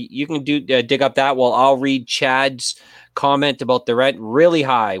 Yeah, you can dig up that while I'll read Chad's comment about the rent. Really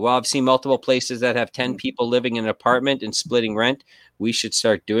high. Well, I've seen multiple places that have 10 people living in an apartment and splitting rent. We should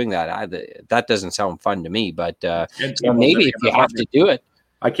start doing that. That doesn't sound fun to me, but maybe if you have to do it.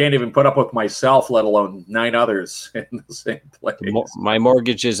 I can't even put up with myself, let alone 9 others in the same place. My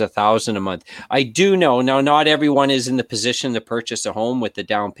mortgage is $1,000 a month. I do know now. Not everyone is in the position to purchase a home with the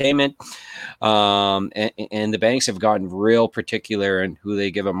down payment, and the banks have gotten real particular in who they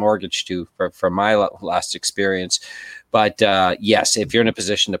give a mortgage to. From my last experience, but yes, if you're in a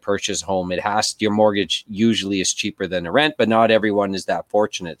position to purchase a home, your mortgage usually is cheaper than the rent, but not everyone is that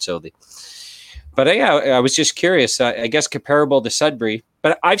fortunate. But I was just curious. I guess comparable to Sudbury.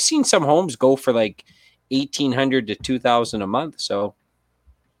 But I've seen some homes go for like $1,800 to $2,000 a month. So,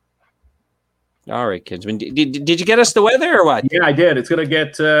 all right, Kinsman, did you get us the weather or what? Yeah, I did. It's gonna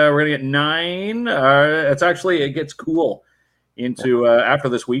get we're gonna get 9. It gets cool into after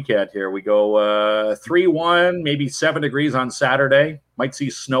this weekend. Here we go 3-1, maybe 7 degrees on Saturday. Might see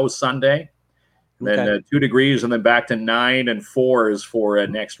snow Sunday, and then 2 degrees, and then back to 9 and 4s for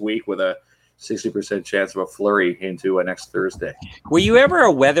next week with a 60% chance of a flurry into next Thursday. Were you ever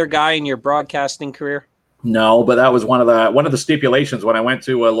a weather guy in your broadcasting career? No, but that was one of the stipulations when I went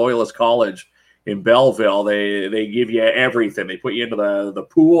to Loyalist College in Belleville. They give you everything. They put you into the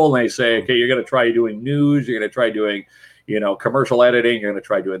pool and they say, okay, you're going to try doing news. You're going to try doing, commercial editing. You're going to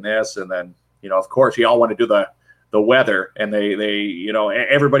try doing this. And then, of course, you all want to do the weather. And they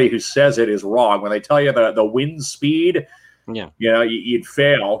everybody who says it is wrong. When they tell you the wind speed, you'd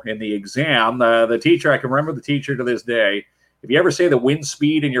fail in the exam. The teacher, I can remember the teacher to this day. if you ever say the wind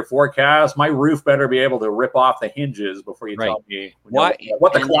speed in your forecast, my roof better be able to rip off the hinges before you tell me what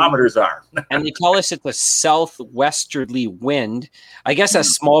the kilometers are. And they tell us it's a southwesterly wind. I guess a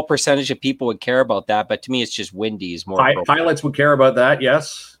small percentage of people would care about that, but to me, it's just windy is more. Pilots would care about that,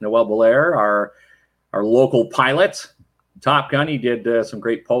 yes. Noel Belair, our local pilot, Top Gun, he did some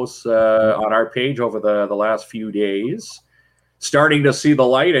great posts on our page over the last few days. Starting to see the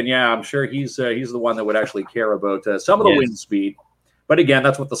light, and I'm sure he's the one that would actually care about some of the wind speed. But again,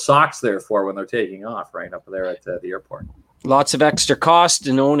 that's what the SOC's there for when they're taking off, right up there at the airport. Lots of extra cost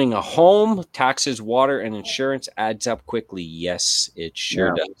in owning a home. Taxes, water, and insurance adds up quickly. Yes, it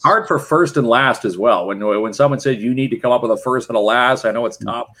sure does. Hard for first and last as well. When someone says you need to come up with a first and a last, I know it's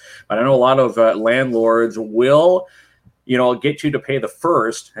tough, but I know a lot of landlords will get you to pay the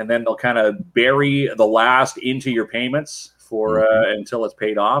first, and then they'll kind of bury the last into your payments for until it's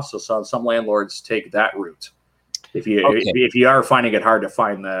paid off. So some landlords take that route. If you are finding it hard to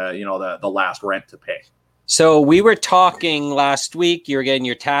find the last rent to pay. So we were talking last week. You're getting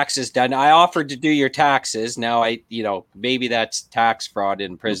your taxes done. I offered to do your taxes. Now maybe that's tax fraud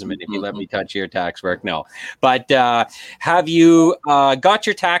and imprisonment if you let me touch your tax work. No, but have you got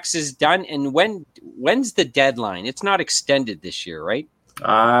your taxes done? And when's the deadline? It's not extended this year, right?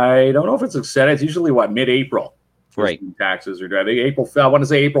 I don't know if it's extended. It's usually mid-April. Right. Taxes are due. I think April. I want to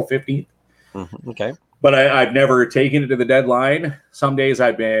say April 15th. Okay. But I've never taken it to the deadline. Some days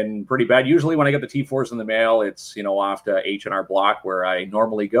I've been pretty bad. Usually when I get the T4s in the mail, it's off to H&R Block where I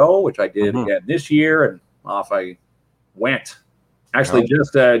normally go, which I did again this year, and off I went. Actually,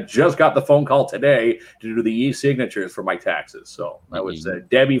 just got the phone call today to do the e-signatures for my taxes. So that was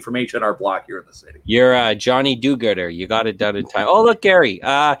Debbie from H&R Block here in the city. You're Johnny Do-Gooder. You got it done in time. Oh, look, Gary.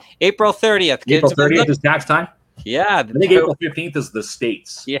 April 30th. April 30th is tax time? Yeah. I think April 15th is the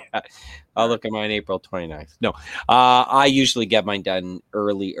states. Yeah. I'll look at mine April 29th. No, I usually get mine done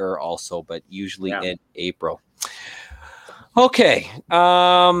earlier also, but usually in April. Okay.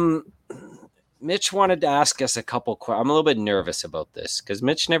 Mitch wanted to ask us a couple questions. I'm a little bit nervous about this because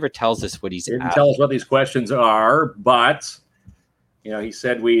Mitch never tells us what he's He didn't tell us what these questions are, but he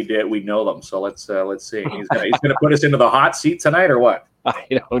said we'd know them. So let's see. He's gonna put us into the hot seat tonight or what? I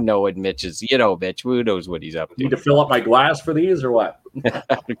don't know what Mitch is. Mitch, who knows what he's up to? Need to fill up my glass for these or what?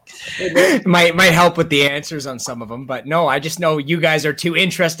 might help with the answers on some of them, but no, I just know you guys are two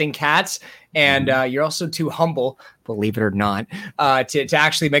interesting cats, and you're also too humble, believe it or not, to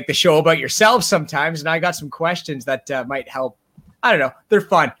actually make the show about yourselves sometimes. And I got some questions that might help. I don't know. They're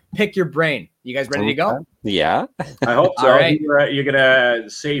fun. Pick your brain. You guys ready to go? Yeah. I hope so. All right. You're going to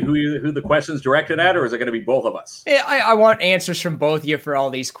say who the question's directed at, or is it going to be both of us? Yeah, I want answers from both of you for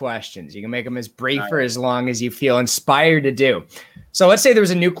all these questions. You can make them as brief or as long as you feel inspired to do. So let's say there was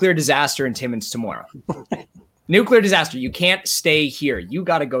a nuclear disaster in Timmins tomorrow. Nuclear disaster. You can't stay here. You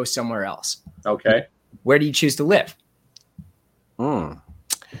got to go somewhere else. Okay. Where do you choose to live?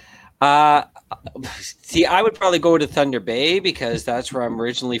 See, I would probably go to Thunder Bay because that's where I'm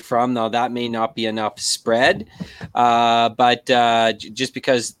originally from. Now, that may not be enough spread, but just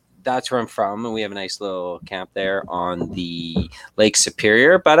because that's where I'm from, and we have a nice little camp there on the Lake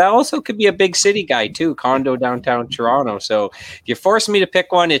Superior. But I also could be a big city guy too, condo downtown Toronto. So if you force me to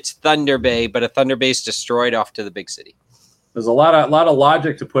pick one, it's Thunder Bay, but a Thunder Bay's destroyed off to the big city. There's a lot of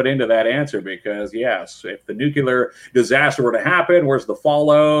logic to put into that answer because, yes, if the nuclear disaster were to happen, where's the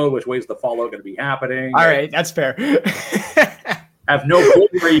fallout? Which way is the fallout going to be happening? All right, that's fair. I have no clue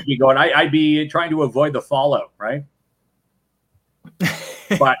where you'd be going. I'd be trying to avoid the fallout, right?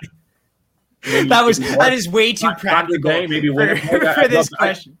 But that is way too practical for this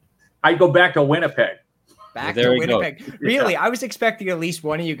question. I'd go back to Winnipeg. Back to Winnipeg. Really, I was expecting at least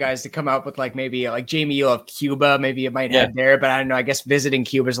one of you guys to come out with maybe Jamie, you'll have Cuba. Maybe it might have there, but I don't know. I guess visiting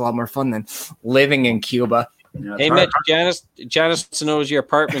Cuba is a lot more fun than living in Cuba. Yeah, hey, Mitch, Janice knows your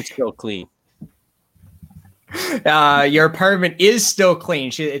apartment's still clean. Your apartment is still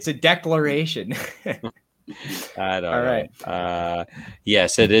clean. It's a declaration. All right.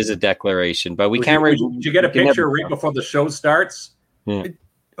 Yes, it is a declaration, but we can't. Did you get a picture right before the show starts? Yeah.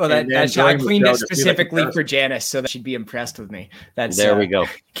 Well, I cleaned it specifically for Janice, so that she'd be impressed with me. There we go.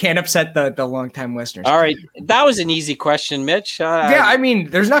 Can't upset the longtime listeners. All right, that was an easy question, Mitch. I mean,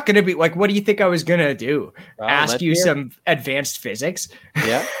 there's not going to be what do you think I was going to do? Ask you some advanced physics?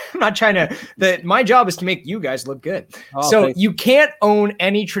 Yeah, I'm not trying to. My job is to make you guys look good. So you can't own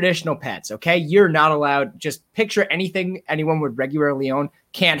any traditional pets. Okay, you're not allowed. Just picture anything anyone would regularly own.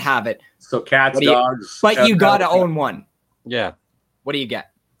 Can't have it. So cats, dogs, but you got to own one. Yeah. What do you get?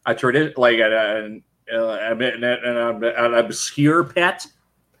 A tradition like an obscure pet.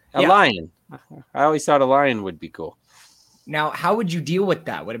 A lion. I always thought a lion would be cool. Now, how would you deal with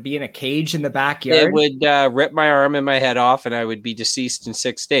that? Would it be in a cage in the backyard? It would rip my arm and my head off, and I would be deceased in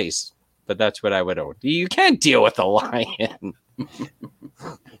 6 days. But that's what I would own. You can't deal with a lion,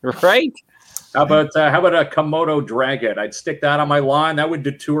 right? How about a Komodo dragon? I'd stick that on my lawn. That would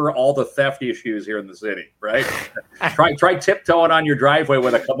deter all the theft issues here in the city, right? try tiptoeing on your driveway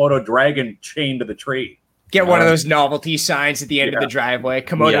with a Komodo dragon chained to the tree. Get one of those novelty signs at the end of the driveway.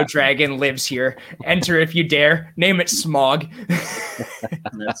 Komodo dragon lives here. Enter if you dare. Name it Smog.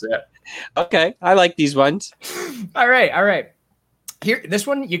 That's it. Okay, I like these ones. All right. Here, this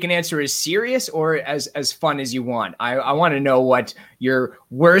one you can answer as serious or as fun as you want. I want to know what your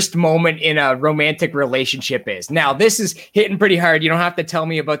worst moment in a romantic relationship is. Now, this is hitting pretty hard. You don't have to tell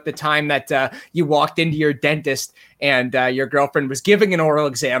me about the time that you walked into your dentist and your girlfriend was giving an oral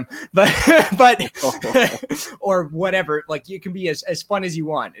exam, but or whatever. Like, you can be as fun as you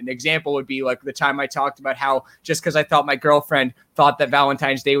want. An example would be like the time I talked about how just because I thought my girlfriend thought that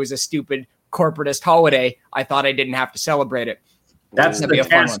Valentine's Day was a stupid corporatist holiday, I thought I didn't have to celebrate it. That's the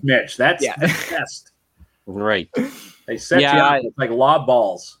test, Mitch. That's the test. Right. They set you up like lob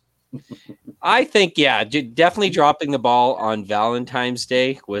balls. I think, definitely dropping the ball on Valentine's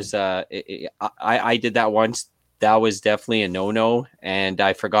Day was, I did that once. That was definitely a no-no. And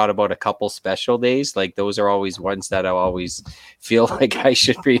I forgot about a couple special days. Like, those are always ones that I always feel like I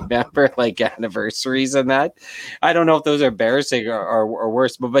should remember, like anniversaries and that. I don't know if those are embarrassing or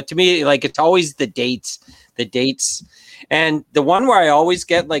worse, but to me, like, it's always the dates. And the one where I always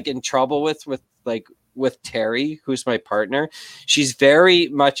get like in trouble with Terry, who's my partner, she's very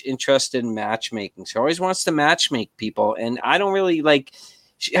much interested in matchmaking. She always wants to matchmake people. And I don't really like,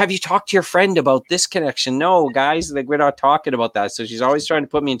 have you talked to your friend about this connection? No, guys, like, we're not talking about that. So she's always trying to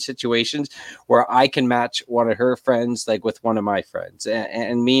put me in situations where I can match one of her friends, like, with one of my friends.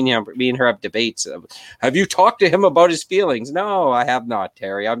 And me and her have debates. Have you talked to him about his feelings? No, I have not,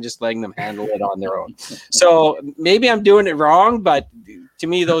 Terry. I'm just letting them handle it on their own. So maybe I'm doing it wrong, but to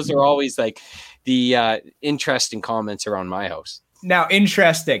me, those are always like the interesting comments around my house. Now,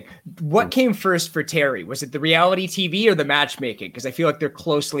 interesting. What came first for Terry? Was it the reality TV or the matchmaking? Because I feel like they're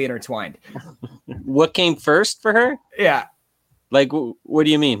closely intertwined. What came first for her? Yeah. Like, what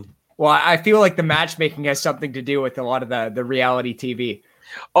do you mean? Well, I feel like the matchmaking has something to do with a lot of the reality TV.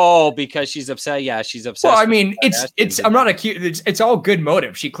 Oh, because she's upset. Yeah, she's upset. Well, I mean, it's. I'm not accused. It's all good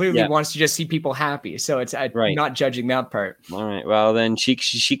motive. She clearly wants to just see people happy. So it's not judging that part. All right. Well, then she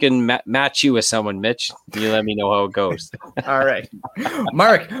can match you with someone, Mitch. You let me know how it goes. All right,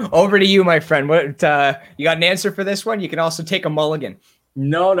 Mark. Over to you, my friend. What you got an answer for this one? You can also take a mulligan.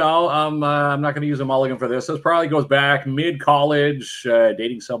 No. I'm not going to use a mulligan for this. This probably goes back mid-college,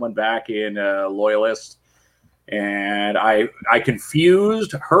 dating someone back in Loyalist. And I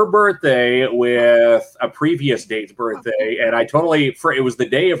confused her birthday with a previous date's birthday. And I it was the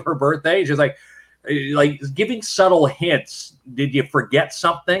day of her birthday. She's like giving subtle hints. Did you forget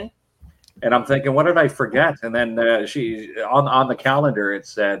something? And I'm thinking, what did I forget? And then she on the calendar, it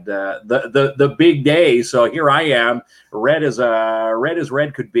said the big day. So here I am, red as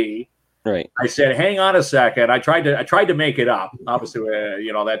red could be. Right. I said, hang on a second. I tried to make it up. Obviously,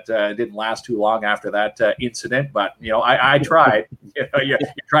 that didn't last too long after that incident. But, I tried. You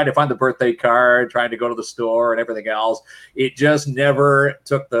trying to find the birthday card, trying to go to the store and everything else. It just never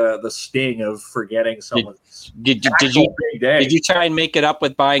took the sting of forgetting someone's Did you try and make it up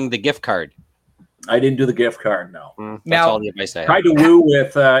with buying the gift card? I didn't do the gift card, no. That's all the advice I have. Tried to woo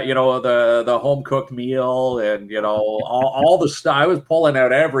with, the home cooked meal and, all the stuff. I was pulling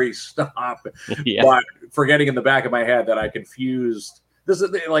out every stop, but forgetting in the back of my head that I confused. This is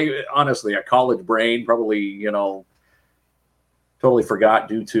honestly, a college brain probably, totally forgot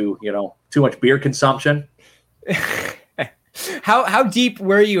due to, too much beer consumption. How deep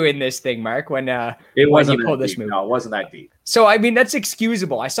were you in this thing, Mark, when you pulled this move? No, it wasn't that deep. So, I mean, that's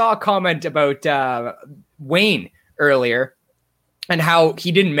excusable. I saw a comment about Wayne earlier and how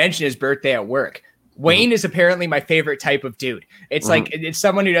he didn't mention his birthday at work. Wayne is apparently my favorite type of dude. It's like, it's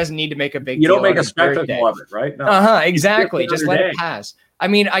someone who doesn't need to make a big deal. You don't make a spectacle of it, right? No. Exactly. Just let it pass. I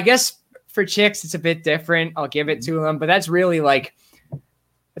mean, I guess for chicks, it's a bit different. I'll give it to them, but that's really like,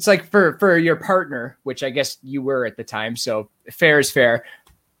 it's like for your partner, which I guess you were at the time. So fair is fair.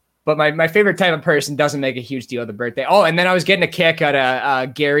 But my favorite type of person doesn't make a huge deal of the birthday. Oh, and then I was getting a kick out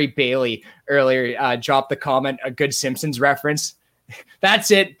of Gary Bailey earlier. Dropped the comment, a good Simpsons reference.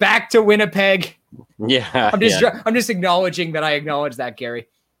 That's it. Back to Winnipeg. Yeah. I'm just acknowledging that I acknowledge that, Gary.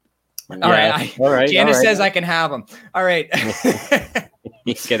 All right. Janice says I can have them. All right.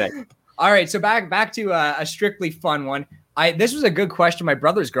 He's kidding. All right. So back to a strictly fun one. This was a good question. My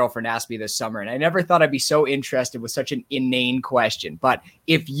brother's girlfriend asked me this summer, and I never thought I'd be so interested with such an inane question. But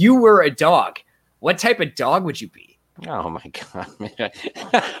if you were a dog, what type of dog would you be? Oh my God, man.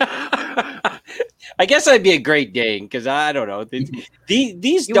 I guess I'd be a Great Dane because I don't know.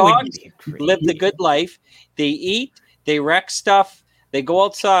 These dogs live the good life. They eat, they wreck stuff, they go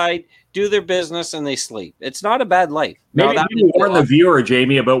outside, do their business, and they sleep. It's not a bad life. Maybe warn the viewer,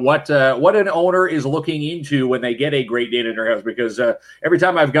 Jamie, about what an owner is looking into when they get a Great Dane in their house. Because every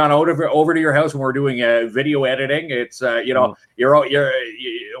time I've gone over to your house when we're doing video editing, it's you're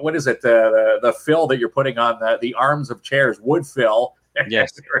what is it, the fill that you're putting on the arms of chairs, wood fill.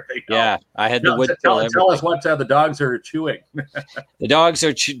 Yes. Yeah, I had the wood. Tell us what the dogs are chewing. The dogs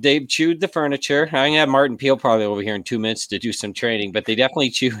are they've chewed the furniture. I'm gonna have Martin Peel probably over here in 2 minutes to do some training, but they definitely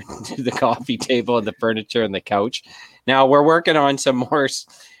chewed the coffee table and the furniture and the couch. Now we're working on some more.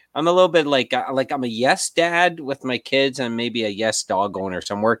 I'm a little bit like I'm a yes dad with my kids and maybe a yes dog owner.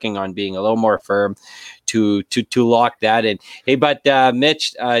 So I'm working on being a little more firm to lock that in. Hey, but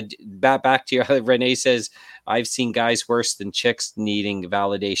Mitch, back to your Renee says, I've seen guys worse than chicks needing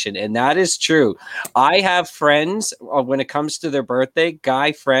validation. And that is true. I have friends when it comes to their birthday,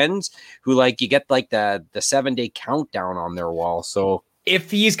 guy friends who you get the 7-day countdown on their wall. So if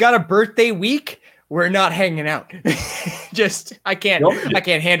he's got a birthday week, we're not hanging out. I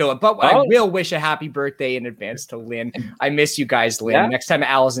can't handle it. But I will wish a happy birthday in advance to Lynn. I miss you guys, Lynn. Yeah. Next time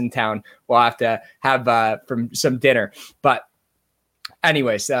Al's in town, we'll have to have some dinner. But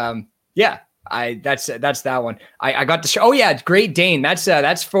anyways, yeah. That's that one. I got the show. Oh yeah, Great Dane.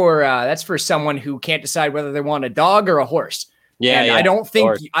 That's for someone who can't decide whether they want a dog or a horse. Yeah, yeah. I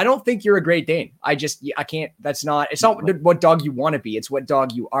don't think you're a Great Dane. I can't. It's not what dog you want to be. It's what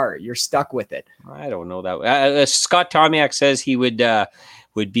dog you are. You're stuck with it. I don't know that. Scott Tomiak says he would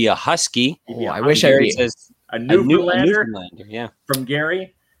be a husky. Oh, I wish I says a Newfoundlander. Yeah, from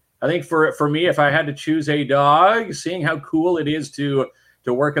Gary. I think for me, if I had to choose a dog, seeing how cool it is to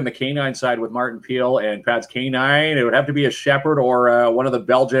work on the canine side with Martin Peel and Pat's Canine, it would have to be a Shepherd or one of the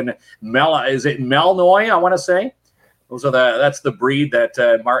Belgian is it Malinois? I want to say that's the breed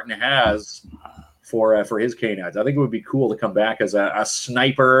that Martin has for his canines. I think it would be cool to come back as a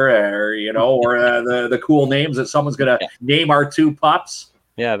sniper, or the cool names that someone's gonna name our 2 pups.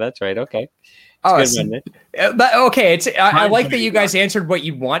 Yeah, that's right. Okay. But okay, I like that you guys answered what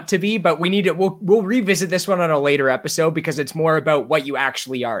you want to be, but we'll revisit this one on a later episode because it's more about what you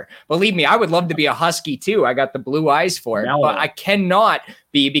actually are. Believe me, I would love to be a husky too. I got the blue eyes for it, but I cannot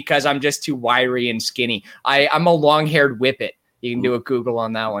be because I'm just too wiry and skinny. I'm a long-haired whippet. You can do a Google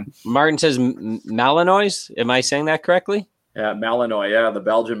on that one. Martin says Malinois. Am I saying that correctly? Yeah, Malinois. Yeah, the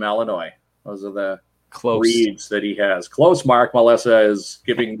Belgian Malinois. Those are the breeds that he has. Close, Mark. Melissa is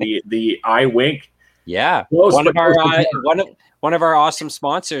giving the eye wink. Yeah, close, one of our awesome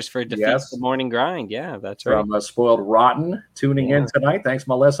sponsors for Defeat the Morning Grind. Yeah, that's right. From Spoiled Rotten tuning in tonight. Thanks,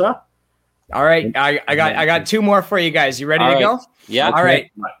 Melissa. All right, I got 2 more for you guys. You ready to go? Yeah. All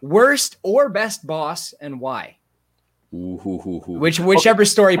right. Worst or best boss and why? Whichever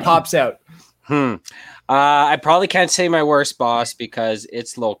story pops out. I probably can't say my worst boss because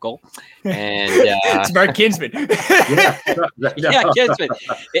it's local, and it's Mark Kinsman. Yeah, Kinsman.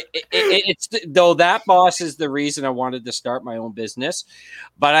 It's though that boss is the reason I wanted to start my own business.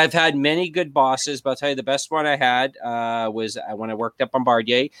 But I've had many good bosses. But I'll tell you, the best one I had was when I worked at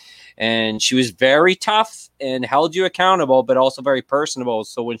Bombardier, and she was very tough and held you accountable, but also very personable.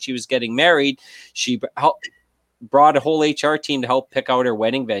 So when she was getting married, she brought a whole HR team to help pick out her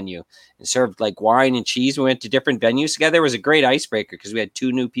wedding venue and served wine and cheese. We went to different venues together. It was a great icebreaker because we had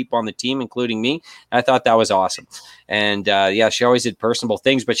 2 new people on the team, including me. I thought that was awesome. And she always did personable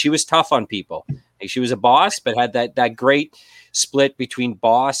things, but she was tough on people. She was a boss, but had that great split between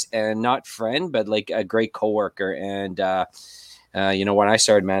boss and not friend, but a great coworker. And, when I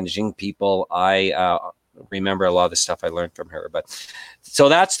started managing people, I remember a lot of the stuff I learned from her. But so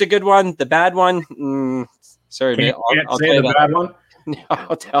that's the good one. The bad one, sorry, mate. I'll tell you the bad one. No,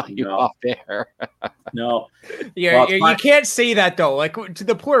 I'll tell you off air. No. Yeah, you can't say that though.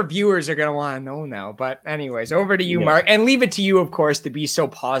 The poor viewers are gonna want to know now. But anyways, over to you, Mark, and leave it to you, of course, to be so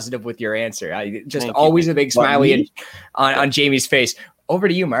positive with your answer. I just always a big smiley on Jamie's face. Over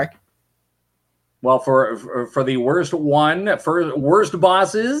to you, Mark. Well, for the worst one, for worst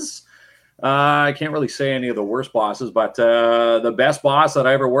bosses. I can't really say any of the worst bosses, but the best boss that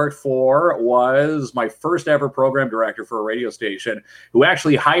I ever worked for was my first ever program director for a radio station who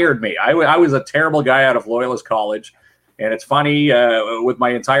actually hired me. I was a terrible guy out of Loyalist College, And it's funny, with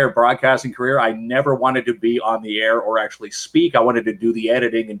my entire broadcasting career, I never wanted to be on the air or actually speak. I wanted to do the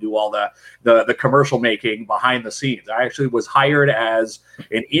editing and do all the commercial making behind the scenes. I actually was hired as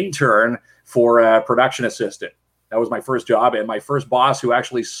an intern for a production assistant. That was my first job. And my first boss who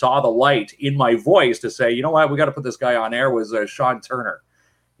actually saw the light in my voice to say, you know what, we got to put this guy on air was Sean Turner.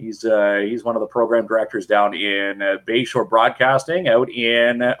 He's one of the program directors down in Bayshore Broadcasting out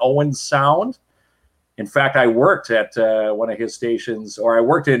in Owen Sound. In fact, I worked at one of his stations, or I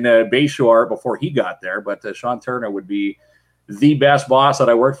worked in Bayshore before he got there, but Sean Turner would be the best boss that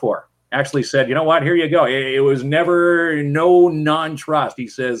I worked for. Actually said, you know what, here you go. It was never no non-trust. He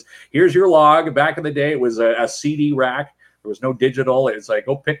says, here's your log. Back in the day, it was a CD rack. There was no digital. It's like,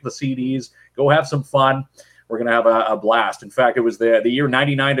 go pick the CDs, go have some fun. We're going to have a blast. In fact, it was the year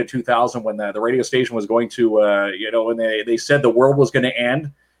 99 to 2000 when the radio station was going to, when they said the world was going to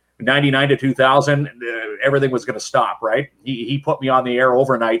end. 99 to 2000, everything was going to stop, right? He put me on the air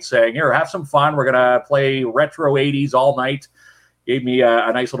overnight saying, here, have some fun. We're going to play retro 80s all night. Gave me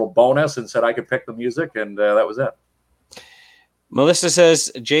a nice little bonus and said I could pick the music, and that was it. Melissa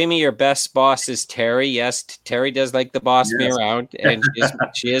says, Jamie, your best boss is Terry. Yes, Terry does like to boss me around, and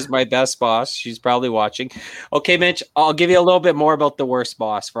she is my best boss. She's probably watching. Okay, Mitch, I'll give you a little bit more about the worst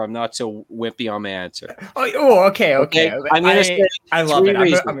boss, for I'm not so wimpy on my answer. Okay. I'm going to say I love it. I'm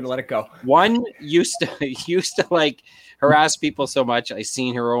going to let it go. One used to like harass people so much. I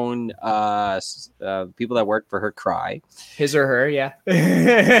seen her own people that work for her cry. His or her, yeah.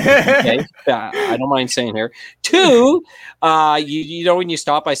 Okay. I don't mind saying her. Two, you know when you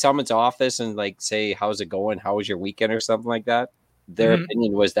stop by someone's office and like say, how's it going? How was your weekend or something like that? Their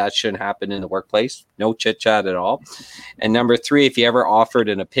opinion was that shouldn't happen in the workplace. No chit chat at all. And number three, if you ever offered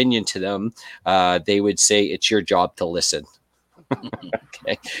an opinion to them, they would say it's your job to listen.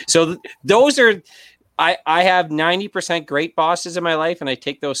 Okay. So those are... I have 90% great bosses in my life, and I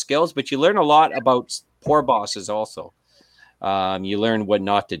take those skills, but you learn a lot about poor bosses also. You learn what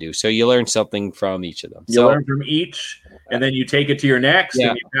not to do. So you learn something from each of them. You learn from each, and then you take it to your next,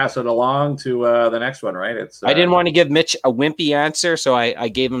 and you pass it along to the next one, right? I didn't want to give Mitch a wimpy answer, so I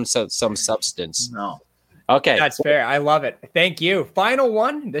gave him some substance. No. Okay. That's fair. I love it. Thank you. Final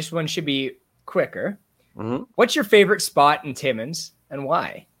one. This one should be quicker. Mm-hmm. What's your favorite spot in Timmins, and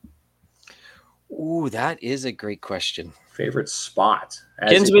why? Ooh, that is a great question. Favorite spot?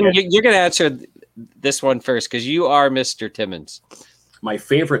 Kinsman, you're going to answer this one first because you are Mr. Timmins. My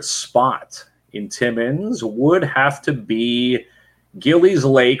favorite spot in Timmins would have to be Gillies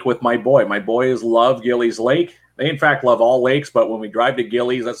Lake with my boy. My boys love Gillies Lake. They, in fact, love all lakes, but when we drive to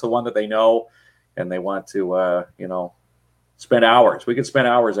Gillies, that's the one that they know, and they want to, spend hours. We could spend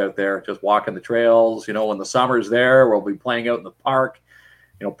hours out there just walking the trails. When the summer's there, we'll be playing out in the park.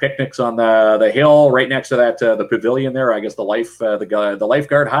 Picnics on the hill right next to that the pavilion there. I guess the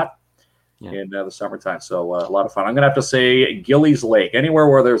lifeguard hut in the summertime. So a lot of fun. I'm gonna have to say Gillies Lake. Anywhere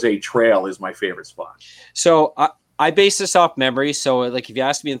where there's a trail is my favorite spot. So I base this off memory. So like if you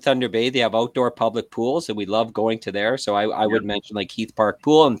ask me in Thunder Bay, they have outdoor public pools and we love going to there. So I would mention like Heath Park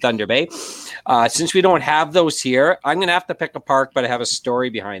Pool in Thunder Bay. Since we don't have those here, I'm going to have to pick a park, but I have a story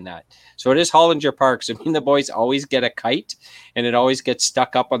behind that. So it is Hollinger Park. So me and the boys always get a kite and it always gets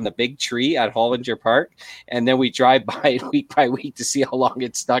stuck up on the big tree at Hollinger Park. And then we drive by it week by week to see how long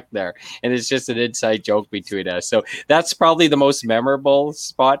it's stuck there. And it's just an inside joke between us. So that's probably the most memorable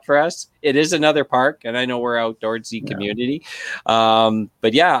spot for us. It is another park, and I know we're outdoorsy community.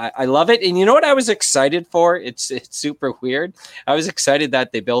 But yeah, I love it. And you know what I was excited for? It's super weird. I was excited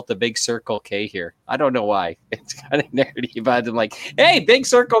that they built a big Circle K here. I don't know why. It's kind of nerdy, but I'm like, hey, big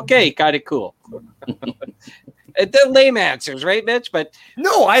Circle K, kind of cool. They're lame answers, right, Mitch? But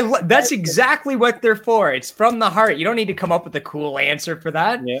no, that's exactly what they're for. It's from the heart. You don't need to come up with a cool answer for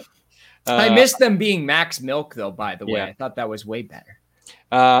that. Yeah. I miss them being Max Milk, though, by the way. I thought that was way better.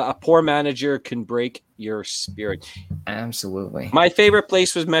 A poor manager can break your spirit. Absolutely. My favorite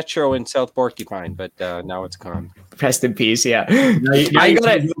place was Metro in South Porcupine, but now it's gone. Rest in peace, yeah. I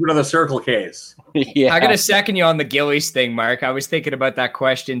got to go to the Circle K's. I got to second you on the Gillies thing, Mark. I was thinking about that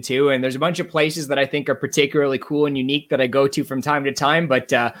question too, and there's a bunch of places that I think are particularly cool and unique that I go to from time to time,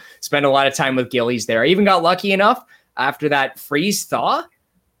 but spend a lot of time with Gillies there. I even got lucky enough after that freeze thaw.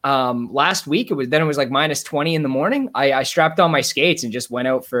 Last week it was like minus 20 in the morning. I strapped on my skates and just went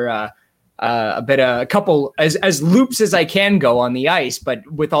out for a couple as loops as I can go on the ice, but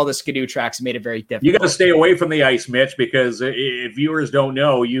with all the skidoo tracks it made it very difficult. You got to stay away from the ice, Mitch, because if viewers don't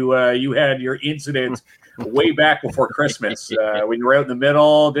know, you had your incident way back before Christmas when you were out in the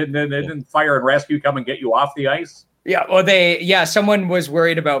middle. Didn't fire and rescue come and get you off the ice? Yeah, well, someone was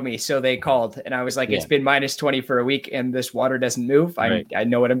worried about me, so they called, and I was like, it's been -20 for a week, and this water doesn't move. I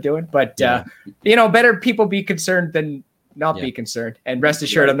know what I'm doing, but better people be concerned than not be concerned. And rest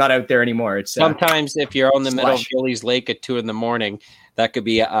assured, I'm not out there anymore. It's sometimes if you're on the middle of Billy's Lake at 2 a.m, that could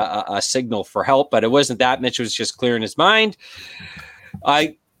be a signal for help, but it wasn't that. Mitch was just clearing his mind.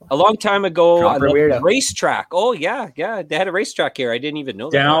 A long time ago, racetrack. Oh yeah, they had a racetrack here. I didn't even know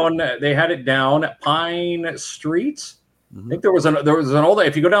that. They had it down Pine Street. Mm-hmm. I think there was an old.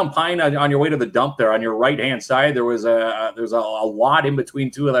 If you go down Pine on your way to the dump, there on your right hand side, there's a lot in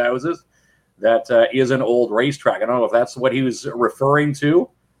between two of the houses that is an old racetrack. I don't know if that's what he was referring to.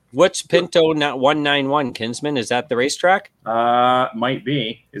 What's Pinto 191, Kinsman? Is that the racetrack? Might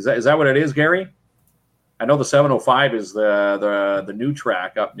be. Is that what it is, Gary? I know the 705 is the new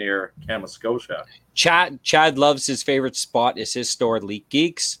track up near Kamoskosha. Chad loves his favorite spot is his store, Leak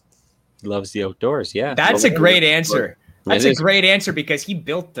Geeks. He loves the outdoors. Yeah, that's a great answer. That's a great answer because he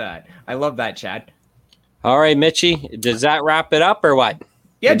built that. I love that, Chad. All right, Mitchie, does that wrap it up or what?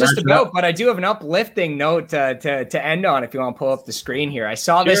 Yeah, just about. But I do have an uplifting note to end on. If you want to pull up the screen here, I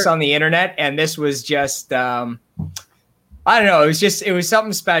saw this on the internet, and this was just. I don't know. It was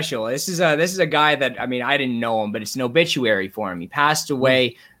something special. This is a guy that, I mean, I didn't know him, but it's an obituary for him. He passed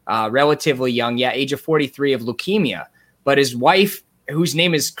away relatively young, age of 43 of leukemia. But his wife, whose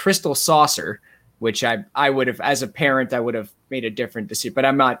name is Crystal Saucer, which I would have, as a parent, I would have made a different decision, but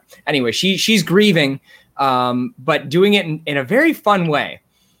I'm not. Anyway, she's grieving, but doing it in a very fun way.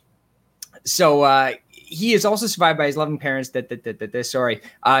 So he is also survived by his loving parents.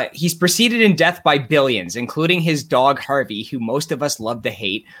 He's preceded in death by billions, including his dog Harvey, who most of us love to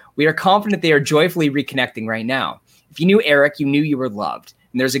hate. We are confident they are joyfully reconnecting right now. If you knew Eric, you knew you were loved.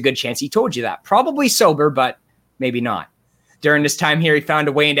 And there's a good chance he told you that. Probably sober, but maybe not. During this time here, he found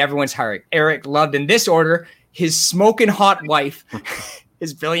a way into everyone's heart. Eric loved in this order his smoking hot wife,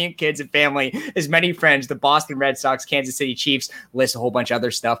 his brilliant kids and family, his many friends, the Boston Red Sox, Kansas City Chiefs, list a whole bunch of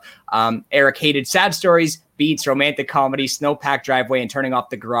other stuff. Eric hated sad stories, beats, romantic comedy, snowpack driveway, and turning off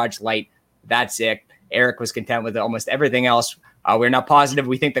the garage light. That's it. Eric was content with almost everything else. We're not positive.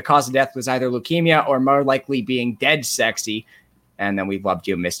 We think the cause of death was either leukemia or more likely being dead sexy. And then we've loved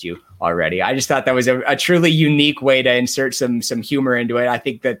you and missed you already. I just thought that was a truly unique way to insert some humor into it. I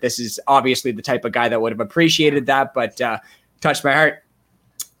think that this is obviously the type of guy that would have appreciated that, but touched my heart.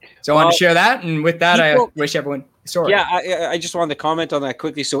 So I wanted to share that. And with that, I wish everyone sorry. Yeah, I just wanted to comment on that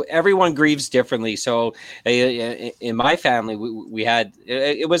quickly. So everyone grieves differently. So in my family, we had,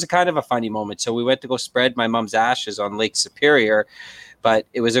 it was a kind of a funny moment. So we went to go spread my mom's ashes on Lake Superior, but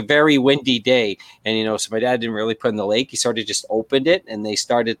it was a very windy day. And, so my dad didn't really put in the lake. He sort of just opened it and they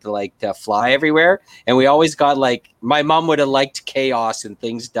started to fly everywhere. And we always got my mom would have liked chaos and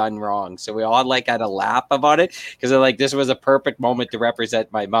things done wrong. So we all had a laugh about it because this was a perfect moment to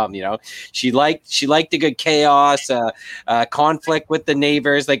represent my mom. She liked a good chaos, conflict with the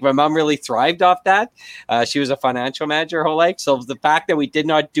neighbors. My mom really thrived off that. She was a financial manager her whole life. So the fact that we did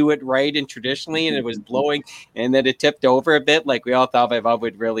not do it right and traditionally, and it was blowing and then it tipped over a bit, we all thought my mom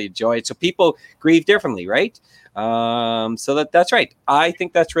would really enjoy it. So people grieve differently, right? So that's right. I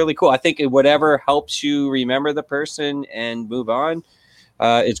think that's really cool. I think whatever helps you remember the person and move on,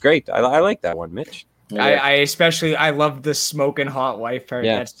 it's great. I like that one, Mitch. Yeah. I love the smoking hot wife part.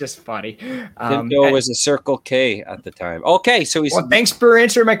 Yeah. That's just funny. Pinto was a Circle K at the time. Okay, so thanks for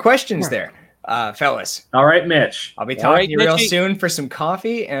answering my questions there, fellas. All right, Mitch. I'll be talking to you real soon for some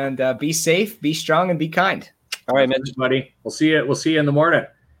coffee, and be safe, be strong, and be kind. All right, Mitch, buddy. We'll see you in the morning.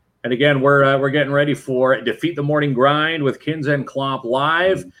 And again, we're getting ready for Defeat the Morning Grind with Kins and Klomp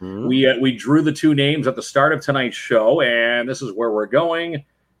Live. Mm-hmm. We drew the two names at the start of tonight's show, and this is where we're going.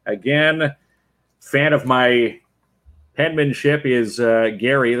 Again, fan of my penmanship is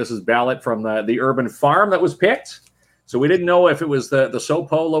Gary. This is ballot from the Urban Farm that was picked. So we didn't know if it was the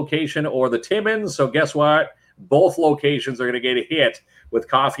Sopo location or the Timmins. So guess what? Both locations are going to get a hit with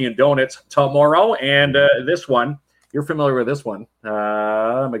coffee and donuts tomorrow. And this one, you're familiar with this one.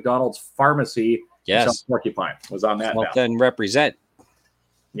 McDonald's Pharmacy. Yes. Porcupine was on that. Then represent.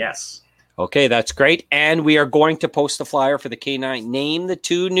 Yes. Okay, that's great. And we are going to post a flyer for the K9. Name the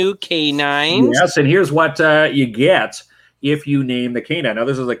two new K9s. Yes, and here's what you get if you name the K9. Now,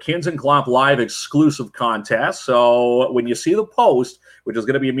 this is a Kins and Klomp Live exclusive contest. So when you see the post, which is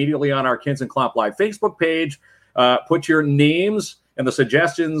going to be immediately on our Kins and Klomp Live Facebook page, put your names and the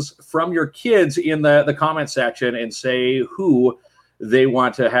suggestions from your kids in the comment section and say who they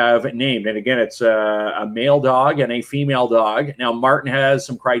want to have named. And again, it's a male dog and a female dog. Now, Martin has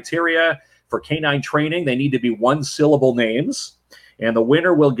some criteria for canine training. They need to be one-syllable names. And the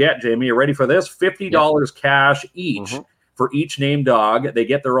winner will get, Jamie, you ready for this? $50 cash each for each named dog. They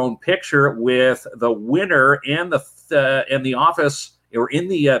get their own picture with the winner and the office, or in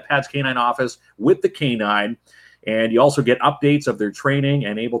the Pat's Canine office with the canine. And you also get updates of their training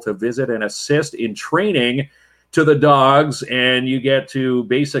and able to visit and assist in training to the dogs. And you get to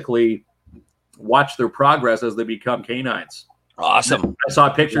basically watch their progress as they become canines. Awesome. I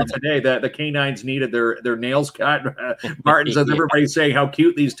saw a picture today that the canines needed their nails cut. Martin says everybody's saying how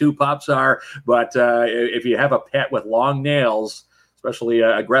cute these two pups are. But if you have a pet with long nails, especially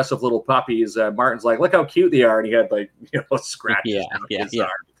aggressive little puppies, Martin's like, look how cute they are. And he had scratches. Yeah.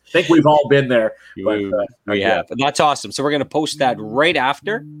 I think we've all been there. But, we have. And that's awesome. So we're going to post that right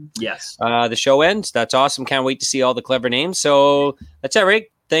after the show ends. That's awesome. Can't wait to see all the clever names. So that's it,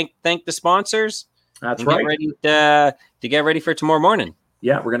 Rick. Thank the sponsors. That's right. Get ready to get ready for tomorrow morning.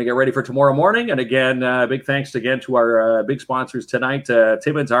 Yeah, we're going to get ready for tomorrow morning. And again, big thanks again to our big sponsors tonight,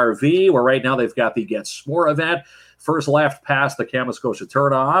 Timmins RV, where right now they've got the Get S'more event. First left past the Kamoskosia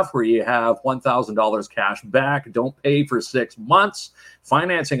turnoff, where you have $1,000 cash back. Don't pay for 6 months.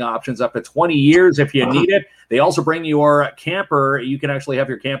 Financing options up to 20 years if you need it. They also bring your camper. You can actually have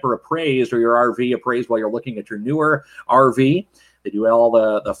your camper appraised or your RV appraised while you're looking at your newer RV. They do all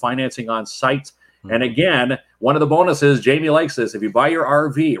the financing on site. And again, one of the bonuses, Jamie likes this. If you buy your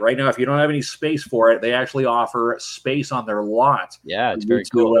RV right now, if you don't have any space for it, they actually offer space on their lot. Yeah, it's very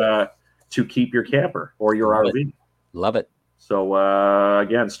cool. To keep your camper or your RV. Love it. So,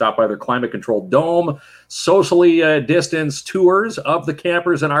 again, stop by their climate-controlled dome, socially distanced tours of the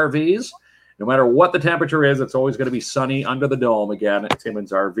campers and RVs. No matter what the temperature is, it's always going to be sunny under the dome again at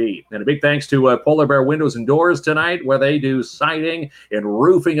Timmins RV. And a big thanks to Polar Bear Windows and Doors tonight, where they do siding and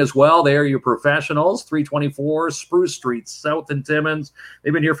roofing as well. They are your professionals, 324 Spruce Street, South in Timmins.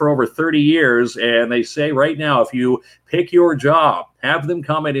 They've been here for over 30 years, and they say right now, if you pick your job, have them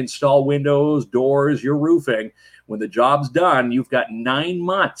come and install windows, doors, your roofing. When the job's done, you've got 9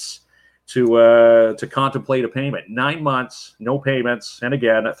 months to contemplate a payment. 9 months, no payments. And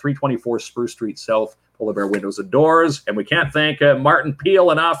again, at 324 Spruce Street South, Polar Bear Windows and Doors. And we can't thank Martin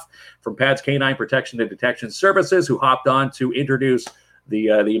Peel enough from Pat's Canine Protection and Detection Services, who hopped on to introduce the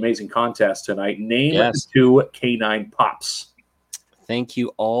amazing contest tonight. Name 2 canine pups. Thank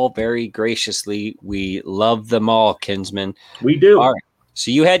you all very graciously. We love them all, Kinsman. We do. All right.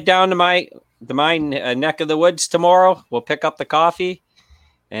 So you head down to my neck of the woods tomorrow. We'll pick up the coffee.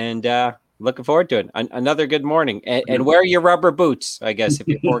 And looking forward to it. Another good morning. And wear your rubber boots, I guess, if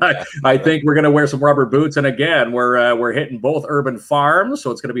you're I think we're going to wear some rubber boots. And again, we're hitting both urban farms. So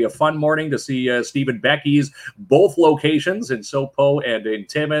it's going to be a fun morning to see Stephen Becky's both locations in Sopo and in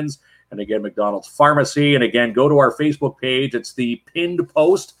Timmins. And again, McDonald's Pharmacy. And again, go to our Facebook page. It's the pinned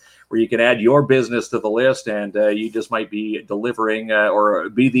post where you can add your business to the list, and you just might be delivering or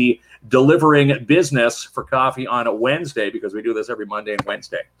be the delivering business for coffee on a Wednesday, because we do this every Monday and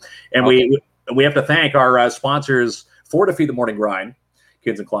Wednesday. And we have to thank our sponsors for Defeat the Morning Grind,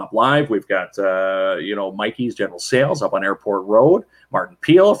 Kids and Clop Live. We've got Mikey's General Sales up on Airport Road, Martin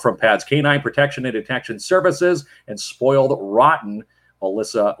Peel from Pat's Canine Protection and Detection Services, and Spoiled Rotten,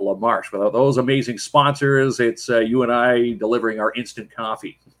 Melissa LaMarche. Without those amazing sponsors, it's you and I delivering our instant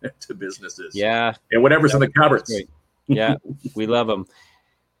coffee to businesses. Yeah. And whatever's in the cupboards. Yeah, we love them.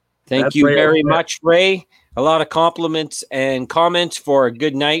 Thank you very much, Ray. A lot of compliments and comments for a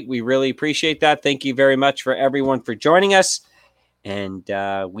good night. We really appreciate that. Thank you very much for everyone for joining us. And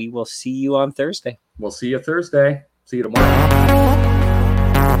we will see you on Thursday. We'll see you Thursday. See you tomorrow.